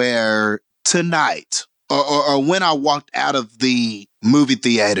things where tonight, or when I walked out of the movie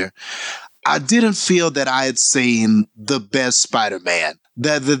theater, I didn't feel that I had seen the best Spider-Man.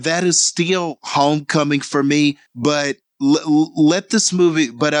 That is still Homecoming for me, but let this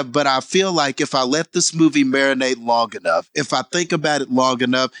movie, but I feel like if I let this movie marinate long enough, if I think about it long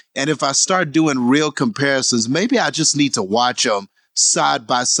enough, and if I start doing real comparisons, maybe I just need to watch them side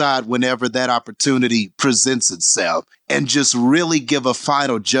by side whenever that opportunity presents itself and just really give a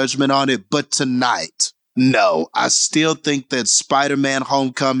final judgment on it. But tonight, no, I still think that Spider-Man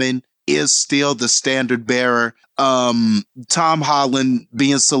Homecoming is still the standard bearer. Tom Holland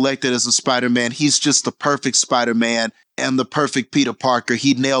being selected as a Spider-Man, he's just the perfect Spider-Man and the perfect Peter Parker.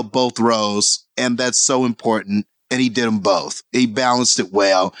 He nailed both roles, and that's so important. And he did them both. He balanced it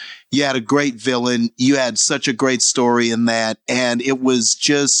well. You had a great villain. You had such a great story in that, and it was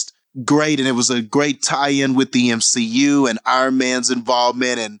just great. And it was a great tie-in with the MCU and Iron Man's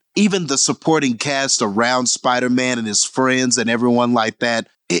involvement, and even the supporting cast around Spider-Man and his friends and everyone like that.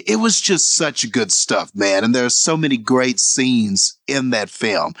 It was just such good stuff, man. And there are so many great scenes in that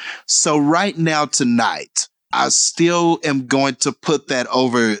film. So right now, tonight, I still am going to put that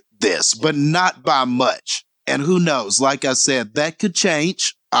over this, but not by much. And who knows? Like I said, that could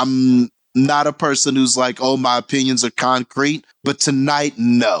change. I'm not a person who's like, oh, my opinions are concrete. But tonight,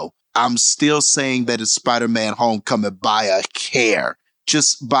 no. I'm still saying that it's Spider-Man Homecoming by a hair,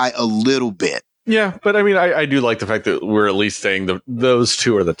 just by a little bit. Yeah, but I mean, I do like the fact that we're at least saying those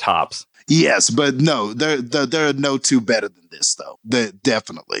two are the tops. Yes, but no, there are no two better than this, though. They're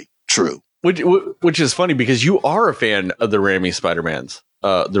definitely true. which is funny because you are a fan of the Raimi Spider-Mans,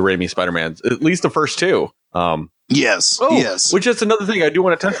 at least the first two. Yes. Yes. Which is another thing I do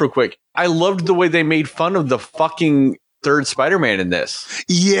want to touch real quick. I loved the way they made fun of the fucking third Spider-Man in this.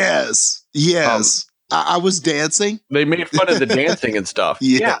 Yes. Yes. I was dancing. They made fun of the dancing and stuff.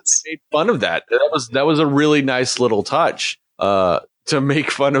 Yes. Yeah, they made fun of that. That was a really nice little touch to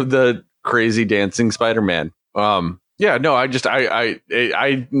make fun of the crazy dancing Spider-Man. Yeah, no, I'm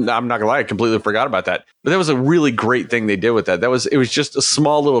not gonna lie, I completely forgot about that. But that was a really great thing they did with that. It was just a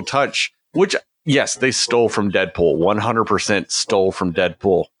small little touch, which yes, they stole from Deadpool, 100% stole from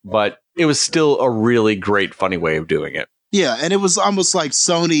Deadpool, but it was still a really great, funny way of doing it. Yeah, and it was almost like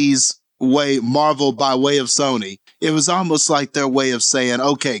Sony's way, Marvel by way of Sony. It was almost like their way of saying,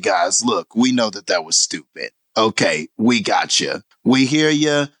 okay, guys, look, we know that was stupid. Okay, we got you. We hear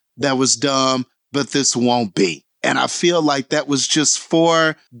you. That was dumb, but this won't be. And I feel like that was just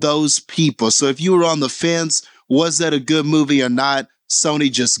for those people. So if you were on the fence, was that a good movie or not?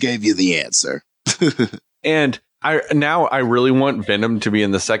 Sony just gave you the answer. And I really want Venom to be in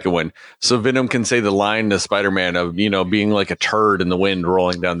the second one. So Venom can say the line to Spider-Man of, being like a turd in the wind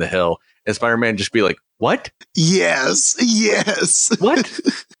rolling down the hill. And Spider-Man just be like, what? Yes. Yes. What?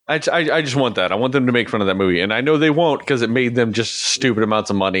 I just want that. I want them to make fun of that movie. And I know they won't because it made them just stupid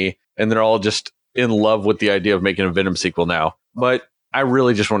amounts of money. And they're all just in love with the idea of making a Venom sequel now. But I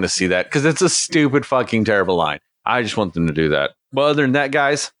really just want to see that because it's a stupid fucking terrible line. I just want them to do that. But other than that,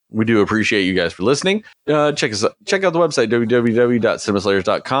 guys, we do appreciate you guys for listening. Check out the website,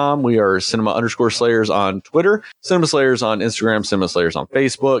 www.cinemaslayers.com. We are cinema_slayers on Twitter, Cinema Slayers on Instagram, Cinema Slayers on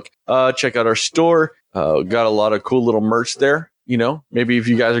Facebook. Check out our store. Got a lot of cool little merch there. Maybe if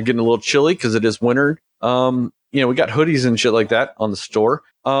you guys are getting a little chilly because it is winter, we got hoodies and shit like that on the store.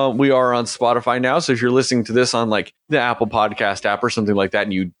 We are on Spotify now. So if you're listening to this on like the Apple Podcast app or something like that,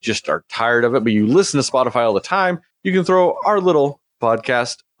 and you just are tired of it, but you listen to Spotify all the time, you can throw our little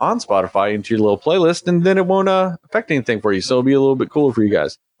podcast on Spotify into your little playlist, and then it won't affect anything for you. So it'll be a little bit cooler for you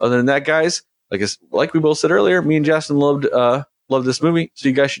guys. Other than that, guys, like we both said earlier, me and Jastin loved this movie. So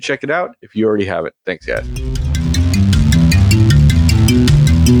you guys should check it out if you already have it. Thanks, guys.